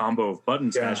a combo of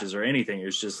button smashes or anything. It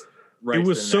was just right. It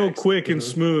was so quick and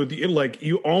smooth.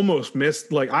 You almost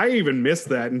missed. Like, I even missed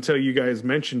that until you guys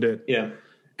mentioned it. Yeah,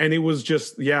 and it was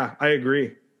just I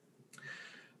agree.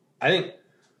 I think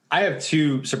I have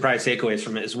two surprise takeaways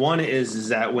from it. One is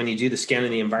that when you do the scan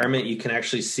in the environment, you can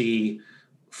actually see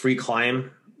free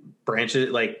climb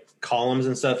branches, like columns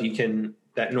and stuff. You can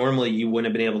that normally you wouldn't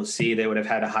have been able to see. They would have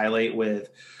had to highlight with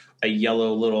a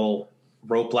yellow little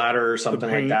rope ladder or something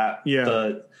like that.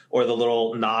 Yeah. Or the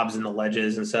little knobs and the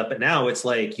ledges and stuff. But now it's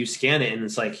like you scan it and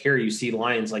it's like here you see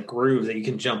lines like grooves that you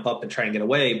can jump up and try and get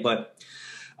away. But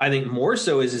I think more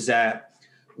so is that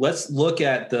let's look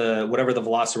at whatever the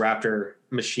Velociraptor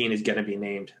machine is going to be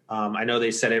named. I know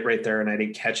they said it right there and I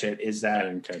didn't catch it. Is that I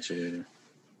didn't catch it either.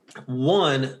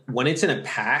 One, when it's in a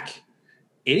pack,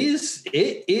 it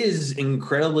is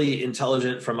incredibly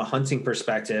intelligent from a hunting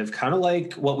perspective, kind of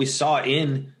like what we saw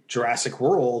in Jurassic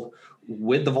World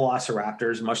with the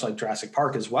Velociraptors, much like Jurassic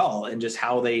Park as well, and just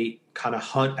how they kind of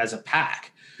hunt as a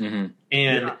pack. Mm-hmm.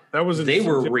 And they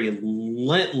were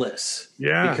relentless.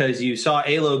 Yeah. Because you saw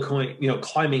Alo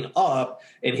climbing up,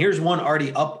 and here's one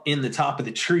already up in the top of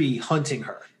the tree hunting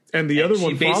her. And the other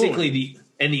one basically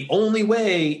the only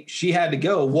way she had to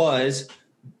go was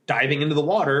diving into the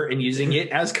water and using it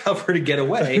as cover to get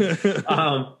away.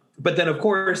 But then, of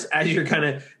course, as you're kind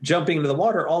of jumping into the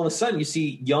water, all of a sudden you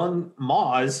see young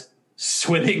Moz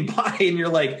swimming by, and you're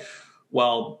like,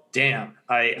 well, damn,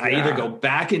 I either go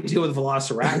back and deal with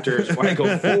Velociraptors or I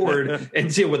go forward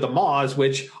and deal with the Moz,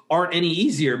 which aren't any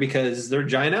easier because they're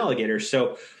giant alligators.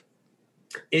 So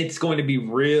it's going to be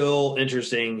real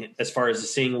interesting as far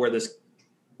as seeing where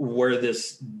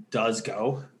this does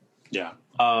go. Yeah.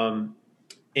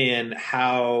 And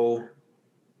how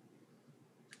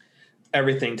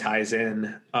everything ties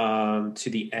in to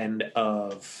the end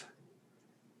of.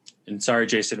 And sorry,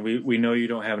 Jason, we know you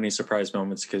don't have any surprise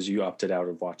moments because you opted out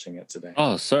of watching it today.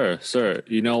 Oh, sir.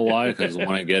 You know why? Because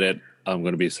when I get it, I'm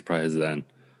going to be surprised then.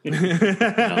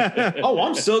 Oh,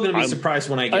 I'm still going to be surprised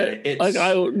when I get it. It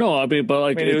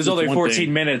was only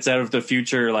 14 minutes out of the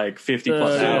future, like 50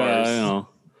 plus hours. Yeah, I know.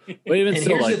 But even and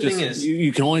still, here's like, the thing is,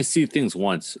 you can only see things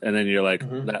once, and then you're like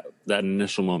that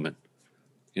initial moment.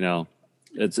 I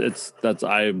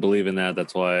believe in that.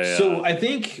 That's why. So I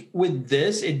think with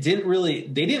this, they didn't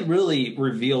really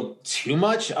reveal too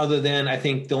much, other than I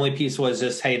think the only piece was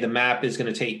just, hey, the map is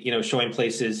going to take showing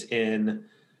places in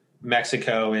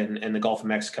Mexico and the Gulf of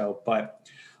Mexico. But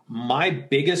my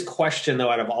biggest question, though,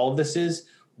 out of all of this is,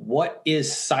 what is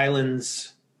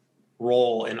Sylens'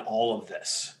 role in all of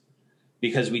this?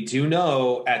 Because we do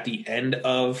know at the end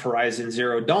of Horizon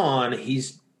Zero Dawn,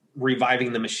 he's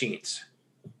reviving the machines.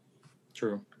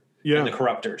 True. Yeah. And the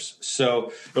corruptors.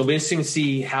 So it'll be interesting to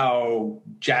see how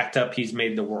jacked up he's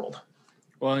made the world.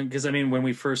 Well, because when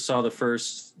we first saw the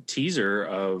first teaser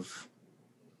of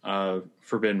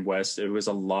Forbidden West, it was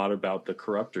a lot about the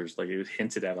corruptors. Like, it was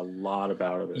hinted at a lot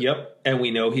about it. Yep. And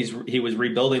we know he was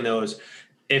rebuilding those.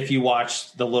 If you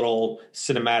watch the little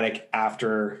cinematic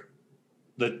after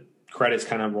the credits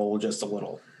kind of roll just a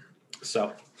little.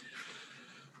 So,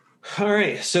 all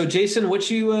right. So, Jason, what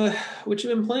you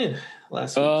been playing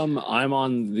last week? I'm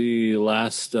on the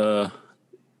last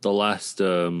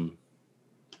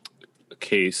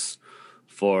case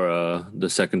for the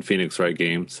second Phoenix Wright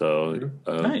game. So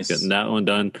nice. Getting that one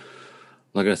done.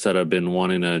 Like I said, I've been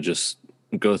wanting to just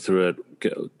go through it.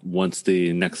 Once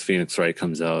the next Phoenix Wright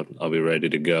comes out, I'll be ready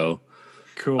to go.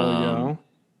 Cool, yeah.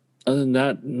 Other than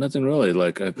that, nothing really.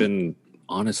 Like, I've been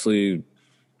honestly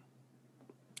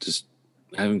just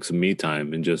having some me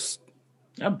time and just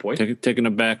taking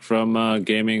it back from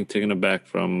gaming, taking it back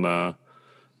from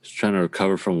just trying to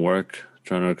recover from work,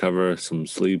 trying to recover some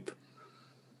sleep.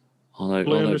 All that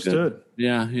understood. Good.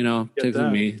 Yeah, take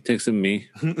some me.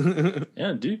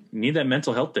 Yeah, dude, need that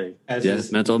mental health day.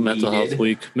 Mental health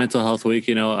week. Mental health week.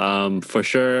 For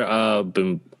sure.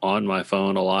 Been on my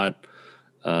phone a lot.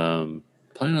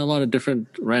 Playing a lot of different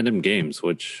random games,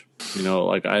 which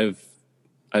like I've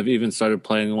even started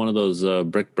playing one of those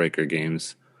Brick Breaker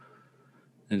games,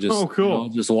 and just cool.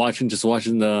 Just watching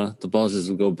the balls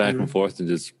just go back and forth and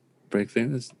just break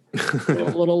things. a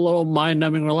little mind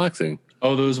numbing, relaxing.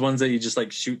 Oh, those ones that you just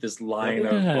like shoot this line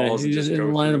of balls and just go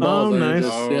line of balls. Oh, nice.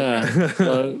 Yeah.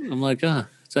 So I'm like,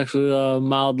 it's actually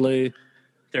mildly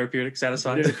therapeutic,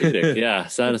 satisfying. Yeah,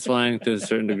 satisfying to a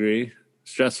certain degree.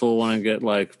 Stressful when I get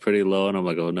like pretty low, and I'm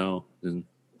like, oh no. And,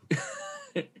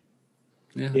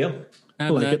 Yep. I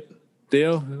like it.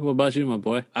 Theo, what about you, my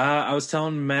boy? I was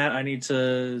telling Matt I need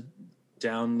to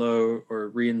download or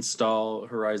reinstall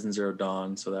Horizon Zero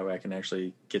Dawn so that way I can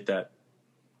actually get that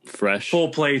fresh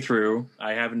full playthrough.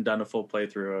 I haven't done a full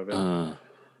playthrough of it.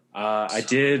 I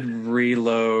did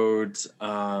reload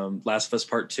Last of Us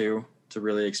Part 2 to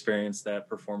really experience that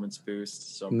performance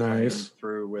boost. So I'm playing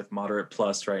through with Moderate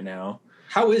Plus right now.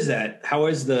 How is that? How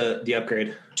is the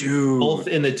upgrade? Dude, Both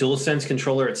in the DualSense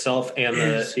controller itself and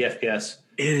the FPS.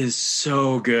 It is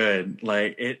so good.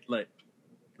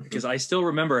 Because I still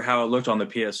remember how it looked on the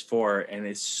PS4, and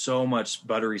it's so much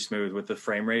buttery smooth with the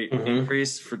frame rate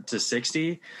increase to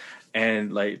 60,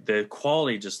 and like the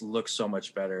quality just looks so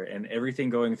much better, and everything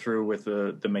going through with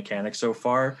the mechanics so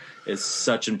far is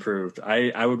such improved.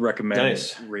 I would recommend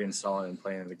reinstalling and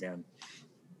playing it again.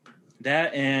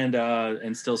 That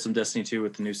and still some Destiny 2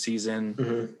 with the new season.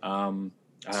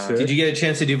 Did you get a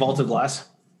chance to do Vault of Glass?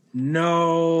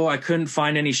 No, I couldn't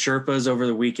find any Sherpas over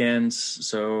the weekends.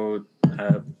 So,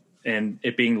 and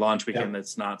it being launch weekend,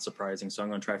 that's not surprising. So I'm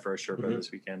going to try for a Sherpa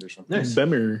this weekend or something. Nice.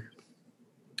 Bummer.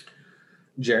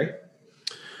 Jerry?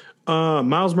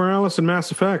 Miles Morales and Mass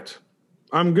Effect.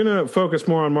 I'm going to focus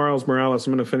more on Miles Morales.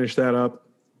 I'm going to finish that up.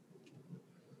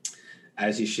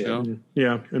 As you should.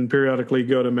 Yeah, and periodically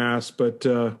go to Mass. But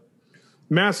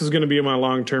Mass is going to be my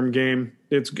long-term game.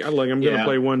 It's like I'm going to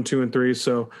play 1, 2, and 3,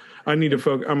 so I need to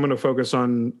focus. I'm going to focus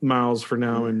on Miles for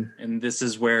now, and this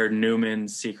is where Newman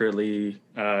secretly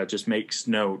just makes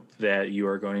note that you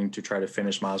are going to try to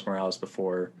finish Miles Morales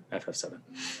before FF7.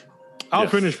 I'll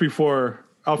finish before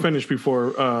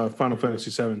Final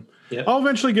Fantasy 7. Yep. I'll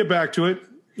eventually get back to it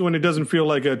when it doesn't feel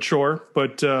like a chore.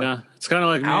 But it's kind of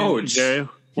like ouch. Jerry.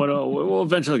 We'll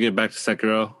eventually get back to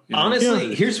Sekiro. You know?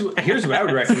 Honestly, here's what I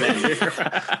would recommend.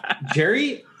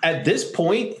 Jerry, at this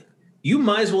point, you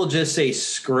might as well just say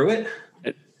screw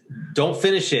it. Don't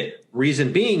finish it.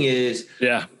 Reason being is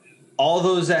all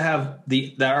those that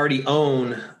already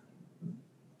own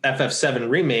FF7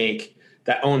 remake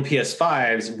that own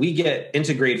PS5s, we get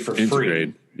Integrate for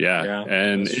free. Yeah.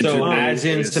 And so adds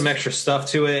in some extra stuff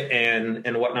to it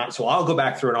and whatnot. So I'll go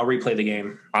back through and I'll replay the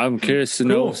game. I'm curious to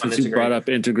know, since you brought up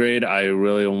Integrate, I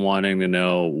really am wanting to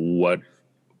know what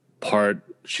part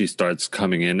she starts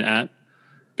coming in at,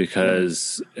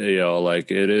 because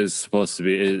like it is supposed to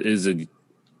be, it is a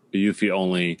Yuffie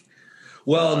only.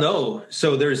 Well, no.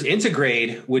 So there's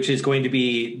Integrate, which is going to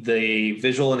be the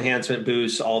visual enhancement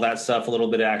boost, all that stuff, a little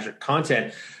bit of extra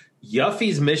content.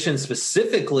 Yuffie's mission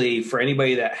specifically for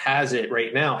anybody that has it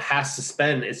right now has to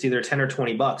spend, it's either $10 or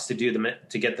 $20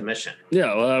 to get the mission.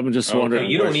 Yeah, well, I'm just wondering.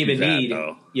 You don't even need.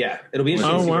 It'll be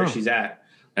interesting to see where she's at.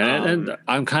 And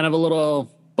I'm kind of a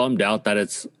little bummed out that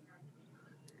it's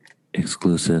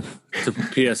exclusive to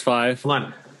PS5. Come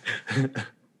on,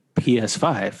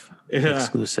 PS5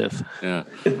 exclusive. Yeah,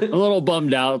 I'm a little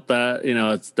bummed out that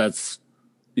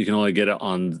you can only get it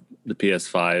on the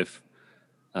PS5.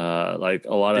 Like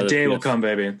a lot of the day will come,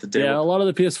 baby. The day. Yeah, a lot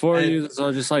of the PS4 users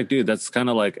are just like, dude, that's kind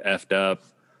of like effed up,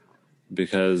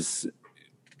 because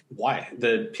why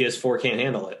the PS4 can't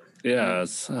handle it. Yeah,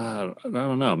 I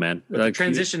don't know, man. But the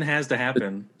transition has to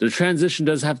happen. The transition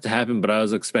does have to happen, but I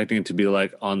was expecting it to be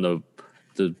like on the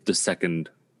second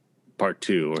part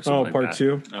 2 or something. Part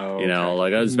 2. Oh, okay.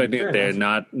 Like I was expecting it there,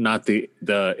 not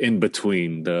the in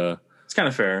between. It's kind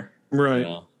of fair,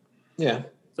 right? Yeah.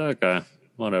 It's okay.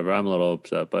 Whatever. I'm a little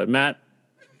upset, but Matt.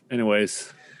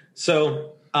 Anyways,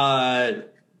 so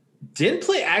didn't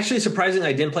play. Actually, surprisingly,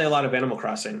 I didn't play a lot of Animal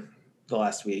Crossing the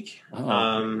last week.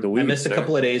 I missed a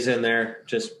couple of days in there.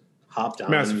 Just hopped on.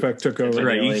 Mass Effect took over.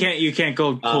 Right. You can't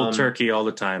go cold turkey all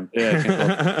the time.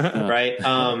 Yeah. Right.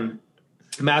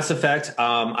 Mass Effect.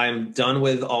 I'm done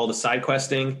with all the side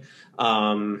questing.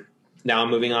 Now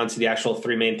I'm moving on to the actual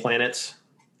 3 main planets.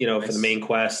 For the main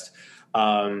quest.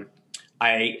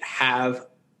 I have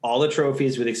all the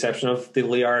trophies with the exception of the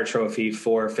Liara trophy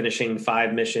for finishing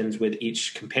 5 missions with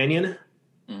each companion.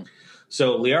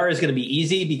 So Liara is going to be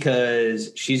easy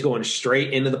because she's going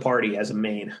straight into the party as a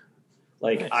main.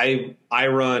 Like nice. I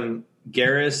run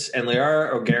Garrus and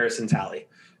Liara or Garrus and Tali.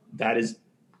 That is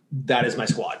my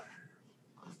squad.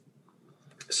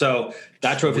 So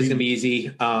that trophy is going to be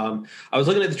easy. I was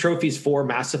looking at the trophies for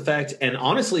Mass Effect, and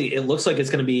honestly, it looks like it's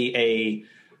going to be a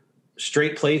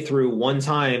straight playthrough one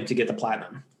time to get the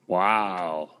platinum.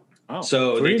 Wow. Oh,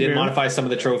 so they did modify some of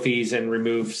the trophies and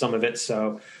remove some of it.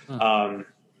 So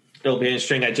it'll be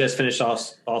interesting. I just finished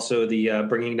also the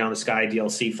Bringing Down the Sky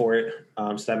DLC for it.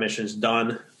 So that mission's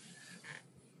done.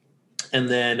 And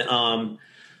then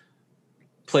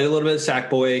played a little bit of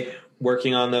Sackboy,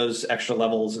 working on those extra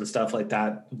levels and stuff like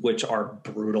that, which are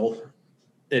brutal.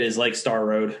 It is like Star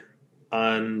Road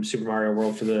on Super Mario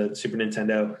World for the Super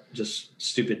Nintendo. Just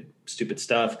stupid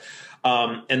stuff.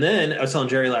 And then I was telling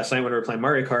Jerry last night when we were playing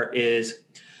Mario Kart is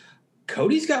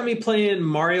Cody's got me playing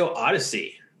Mario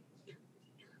Odyssey.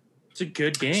 It's a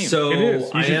good game. So it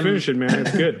is. You should finish it, man.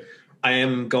 It's good. I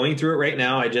am going through it right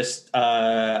now. I just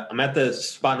I'm at the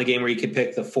spot in the game where you could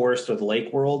pick the forest or the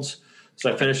lake worlds.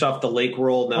 So I finished off the lake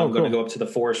world. Now I'm going to cool. go up to the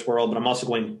forest world, but I'm also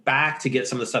going back to get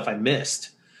some of the stuff I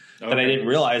missed that I didn't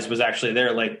realize was actually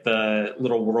there, like the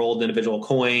little world individual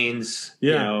coins,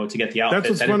 you know, to get the outfits.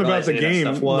 That's what's fun about the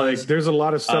game. Like, there's a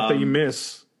lot of stuff that you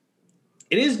miss.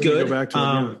 It is good. Go back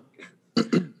to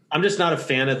I'm just not a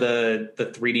fan of the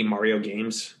 3D Mario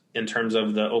games in terms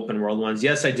of the open world ones.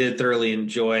 Yes, I did thoroughly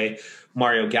enjoy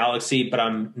Mario Galaxy, but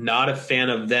I'm not a fan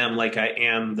of them like I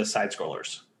am the side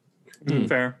scrollers.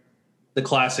 Fair. The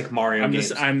classic Mario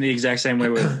games. I'm the exact same way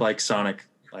with like Sonic.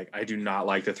 Like I do not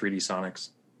like the 3D Sonics.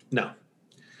 No.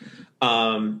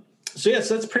 So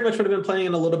that's pretty much what I've been playing,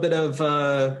 in a little bit of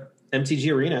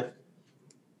MTG Arena.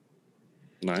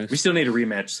 Nice. We still need a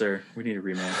rematch, sir. We need a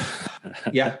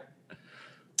rematch. Yeah.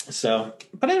 So,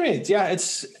 but anyways, yeah,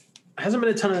 it hasn't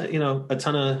been a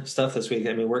ton of stuff this week.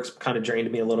 I mean, work's kind of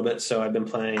drained me a little bit, so I've been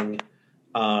playing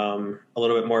a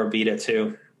little bit more Vita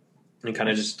too, and kind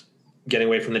of just getting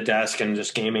away from the desk and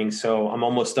just gaming. So I'm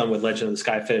almost done with Legend of the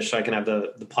Skyfish, so I can have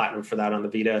the platinum for that on the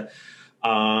Vita.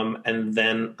 And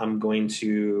then I'm going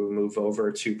to move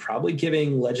over to probably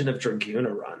giving Legend of Dragoon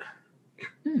a run.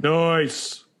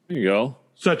 Nice. There you go.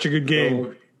 Such a good game.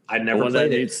 So I never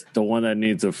played it. The one that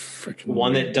needs a freaking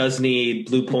one that does need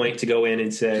Blue Point to go in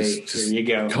and say, here you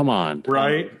go. Come on.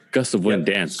 Right? Gust of Wind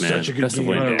dance, man. Such a good Gust of game.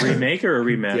 Wind A dance. remake or a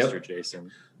remaster,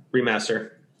 Jason?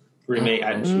 Remaster. Remake.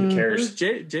 Who cares?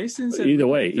 Jason said Either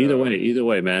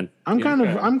way, man. I'm kind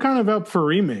of up for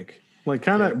remake. Like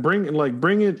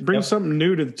bring something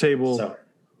new to the table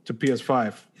to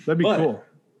PS5. That'd be cool.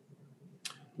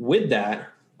 With that,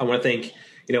 I want to thank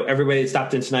everybody that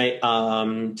stopped in tonight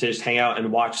to just hang out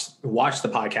and watch the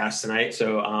podcast tonight.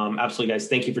 So absolutely, guys,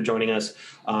 thank you for joining us.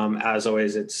 As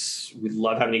always, we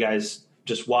love having you guys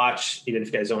just watch, even if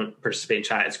you guys don't participate in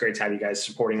chat. It's great to have you guys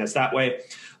supporting us that way.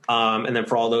 And then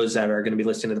for all those that are going to be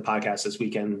listening to the podcast this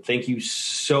weekend, thank you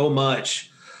so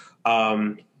much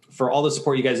for all the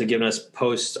support you guys have given us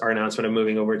post our announcement of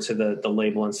moving over to the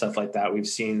label and stuff like that. We've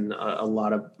seen a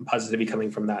lot of positivity coming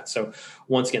from that. So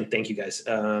once again, thank you guys.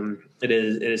 It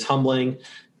is humbling,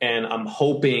 and I'm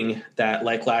hoping that,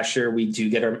 like last year, we do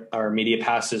get our media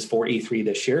passes for E3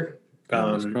 this year.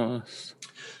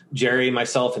 Jerry,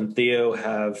 myself, and Theo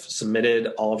have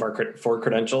submitted all of our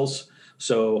credentials.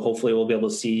 So hopefully we'll be able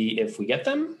to see if we get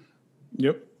them.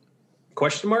 Yep.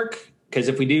 Question mark. Because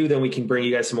if we do, then we can bring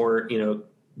you guys some more,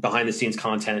 behind the scenes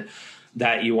content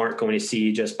that you aren't going to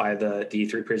see just by the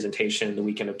E3 presentation the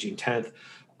weekend of June 10th.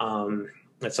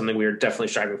 That's something we're definitely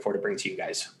striving for to bring to you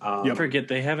guys. I forget,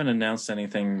 they haven't announced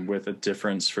anything with a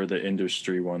difference for the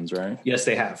industry ones, right? Yes,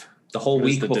 they have. The whole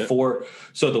week before.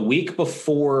 So the week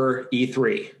before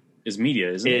E3 is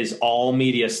media, isn't it? Is all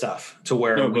media stuff to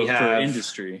where we have for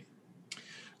industry.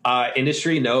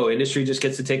 Industry just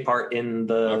gets to take part in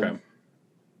the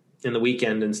in the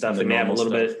weekend and stuff. They may have a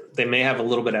little bit. They may have a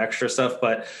little bit extra stuff,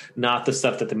 but not the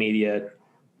stuff that the media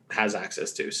has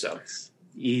access to. So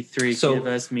E3, give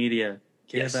us media.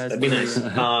 Yes, that'd be nice.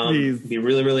 Be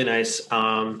really, really nice.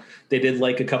 They did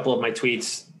like a couple of my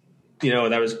tweets.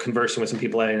 That was conversing with some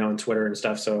people I know on Twitter and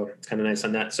stuff. So it's kind of nice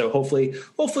on that. So hopefully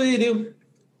they do.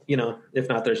 If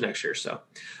not, there's next year. So,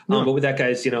 but with that,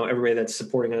 guys, everybody that's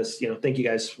supporting us, thank you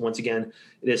guys once again.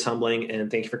 It is humbling, and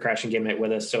thank you for crashing game night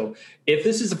with us. So if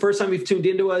this is the first time you've tuned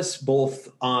into us, both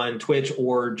on Twitch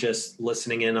or just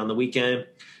listening in on the weekend,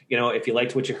 if you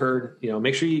liked what you heard,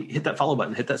 make sure you hit that follow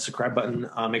button, hit that subscribe button,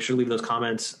 make sure to leave those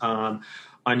comments on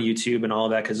YouTube and all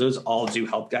of that, because those all do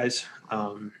help, guys,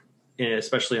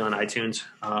 especially on iTunes,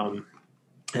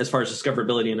 as far as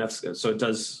discoverability and stuff. So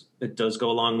it does go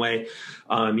a long way.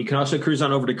 You can also cruise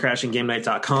on over to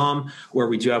crashinggamenight.com, where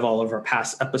we do have all of our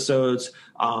past episodes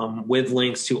with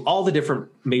links to all the different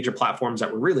major platforms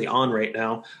that we're really on right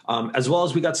now, as well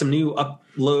as we got some new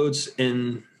uploads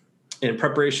in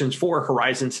preparations for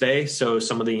Horizon today. So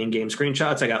some of the in-game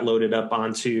screenshots I got loaded up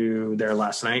onto there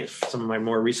last night, some of my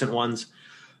more recent ones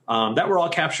that were all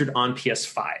captured on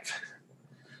PS5,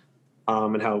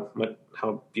 and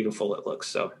how beautiful it looks.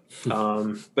 So,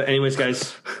 but anyways,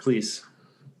 guys, please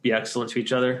be excellent to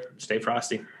each other. Stay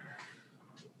frosty.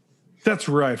 That's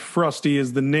right. Frosty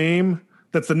is the name.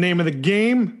 That's the name of the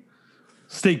game.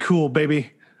 Stay cool,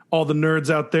 baby. All the nerds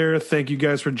out there, thank you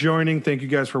guys for joining. Thank you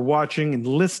guys for watching and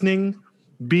listening,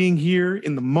 being here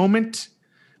in the moment.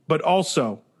 But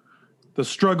also, the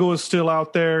struggle is still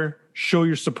out there. Show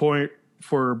your support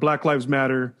for Black Lives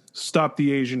Matter. Stop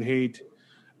the Asian hate.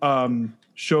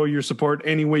 Show your support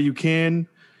any way you can,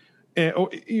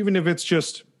 even if it's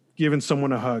just giving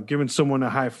someone a hug, giving someone a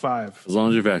high five. As long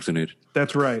as you're vaccinated.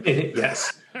 That's right.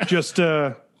 Yes. Just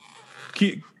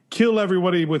kill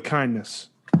everybody with kindness.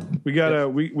 We gotta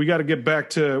we gotta get back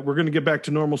to. We're gonna get back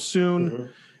to normal soon,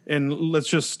 and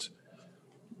let's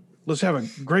have a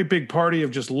great big party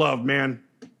of just love, man.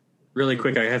 Really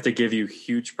quick, I have to give you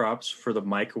huge props for the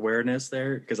mic awareness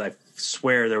there, because I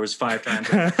swear there was 5 times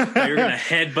that you're going to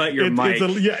headbutt your mic.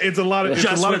 It's a lot of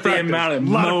just it's a lot with of the practice. amount of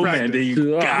moment that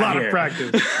you got a lot here. of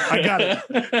practice. I got it.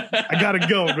 I gotta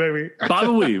go, baby.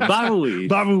 Baba Wee.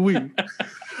 Baba Wee.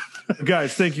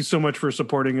 Guys, thank you so much for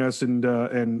supporting us,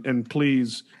 and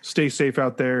please stay safe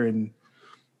out there and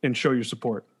show your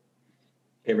support.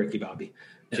 Hey, Ricky Bobby.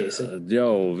 Jason.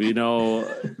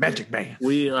 Magic Man.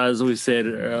 As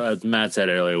Matt said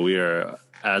earlier, we are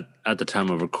at the time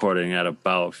of recording at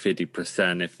about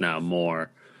 50%, if not more,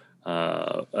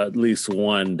 at least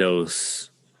one dose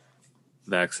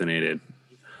vaccinated.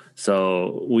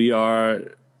 So we are,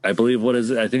 I believe, what is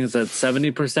it? I think it's at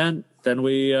 70%. Then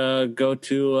we go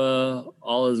to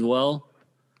all is well.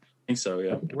 I think so,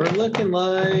 yeah. We're looking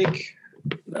like...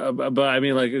 but I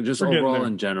mean, like, just overall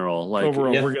in general, like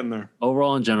we're getting there.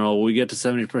 Overall in general, we get to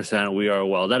 70%. We are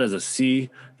well. That is a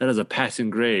C. That is a passing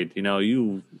grade.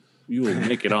 You will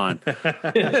make it on.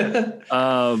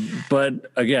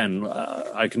 But again,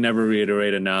 I can never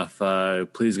reiterate enough.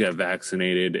 Please get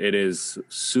vaccinated. It is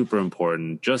super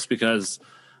important.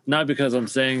 Not because I'm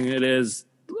saying it is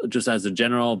just as a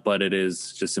general, but it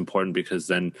is just important because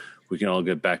then we can all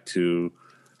get back to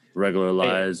regular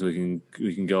lives. We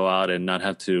can go out and not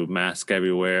have to mask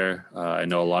everywhere. I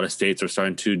know a lot of states are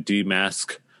starting to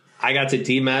demask. I got to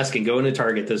demask and go into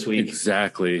Target this week.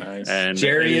 Exactly. Nice. And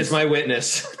Jerry is my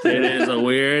witness. it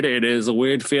is a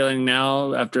weird feeling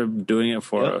now after doing it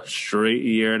for a straight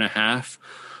year and a half.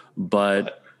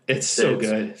 But it's so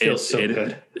good. It feels so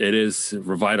good. It is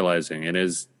revitalizing. It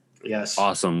is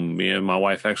awesome. Me and my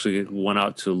wife actually went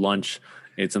out to lunch,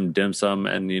 ate some dim sum,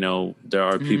 and there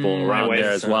are people around there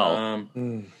as well.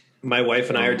 My wife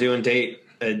and I are doing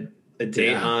a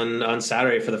date on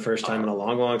Saturday for the first time in a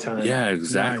long time. Yeah,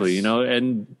 exactly. Nice.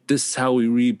 And this is how we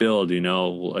rebuild.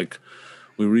 Like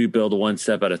we rebuild one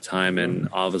step at a time, and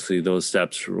obviously those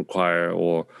steps require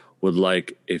or would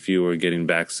like if you were getting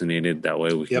vaccinated. That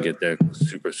way we can get there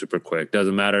super, super quick.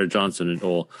 Doesn't matter Johnson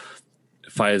or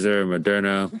Pfizer,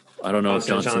 Moderna. I don't know if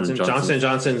Johnson &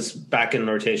 Johnson's back in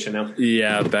rotation now.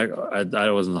 Yeah,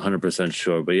 I wasn't 100%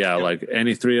 sure, but like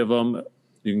any 3 of them,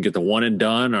 you can get the one and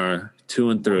done or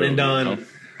 2 and through. One and done.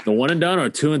 The one and done or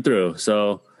 2 and through.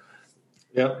 So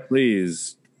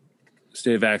please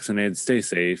stay vaccinated, stay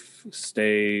safe,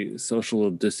 stay social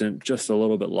distant just a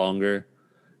little bit longer.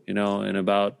 In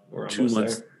about 2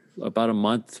 months, about a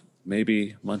month,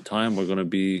 maybe month time, we're going to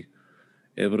be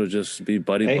able to just be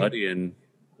buddy and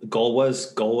goal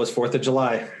was 4th of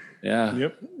July. Yeah.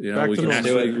 Yep.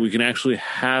 We can actually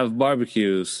have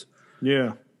barbecues.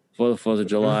 Yeah. For the 4th of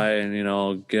July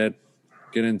and get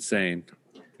insane.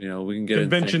 We can get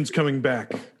conventions insane. Coming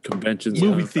back. Conventions,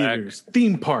 movie theaters,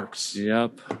 theme parks.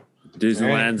 Yep.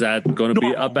 Disneyland's going to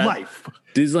be up at life.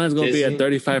 Disneyland's going to be at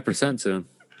 35% soon.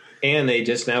 And they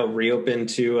just now reopened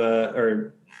to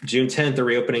or June 10th, they're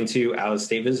reopening to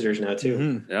out-of-state visitors now, too.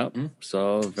 Mm-hmm. Yep.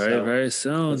 So very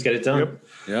soon. Let's get it done.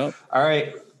 Yep. All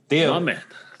right. Theo. Oh, man.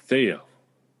 Theo.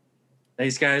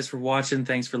 Thanks, guys, for watching.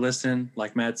 Thanks for listening.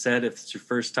 Like Matt said, if it's your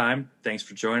first time, thanks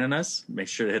for joining us. Make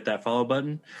sure to hit that follow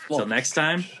button. Until next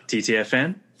time,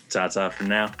 TTFN. Ta-ta for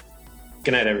now.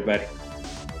 Good night, everybody.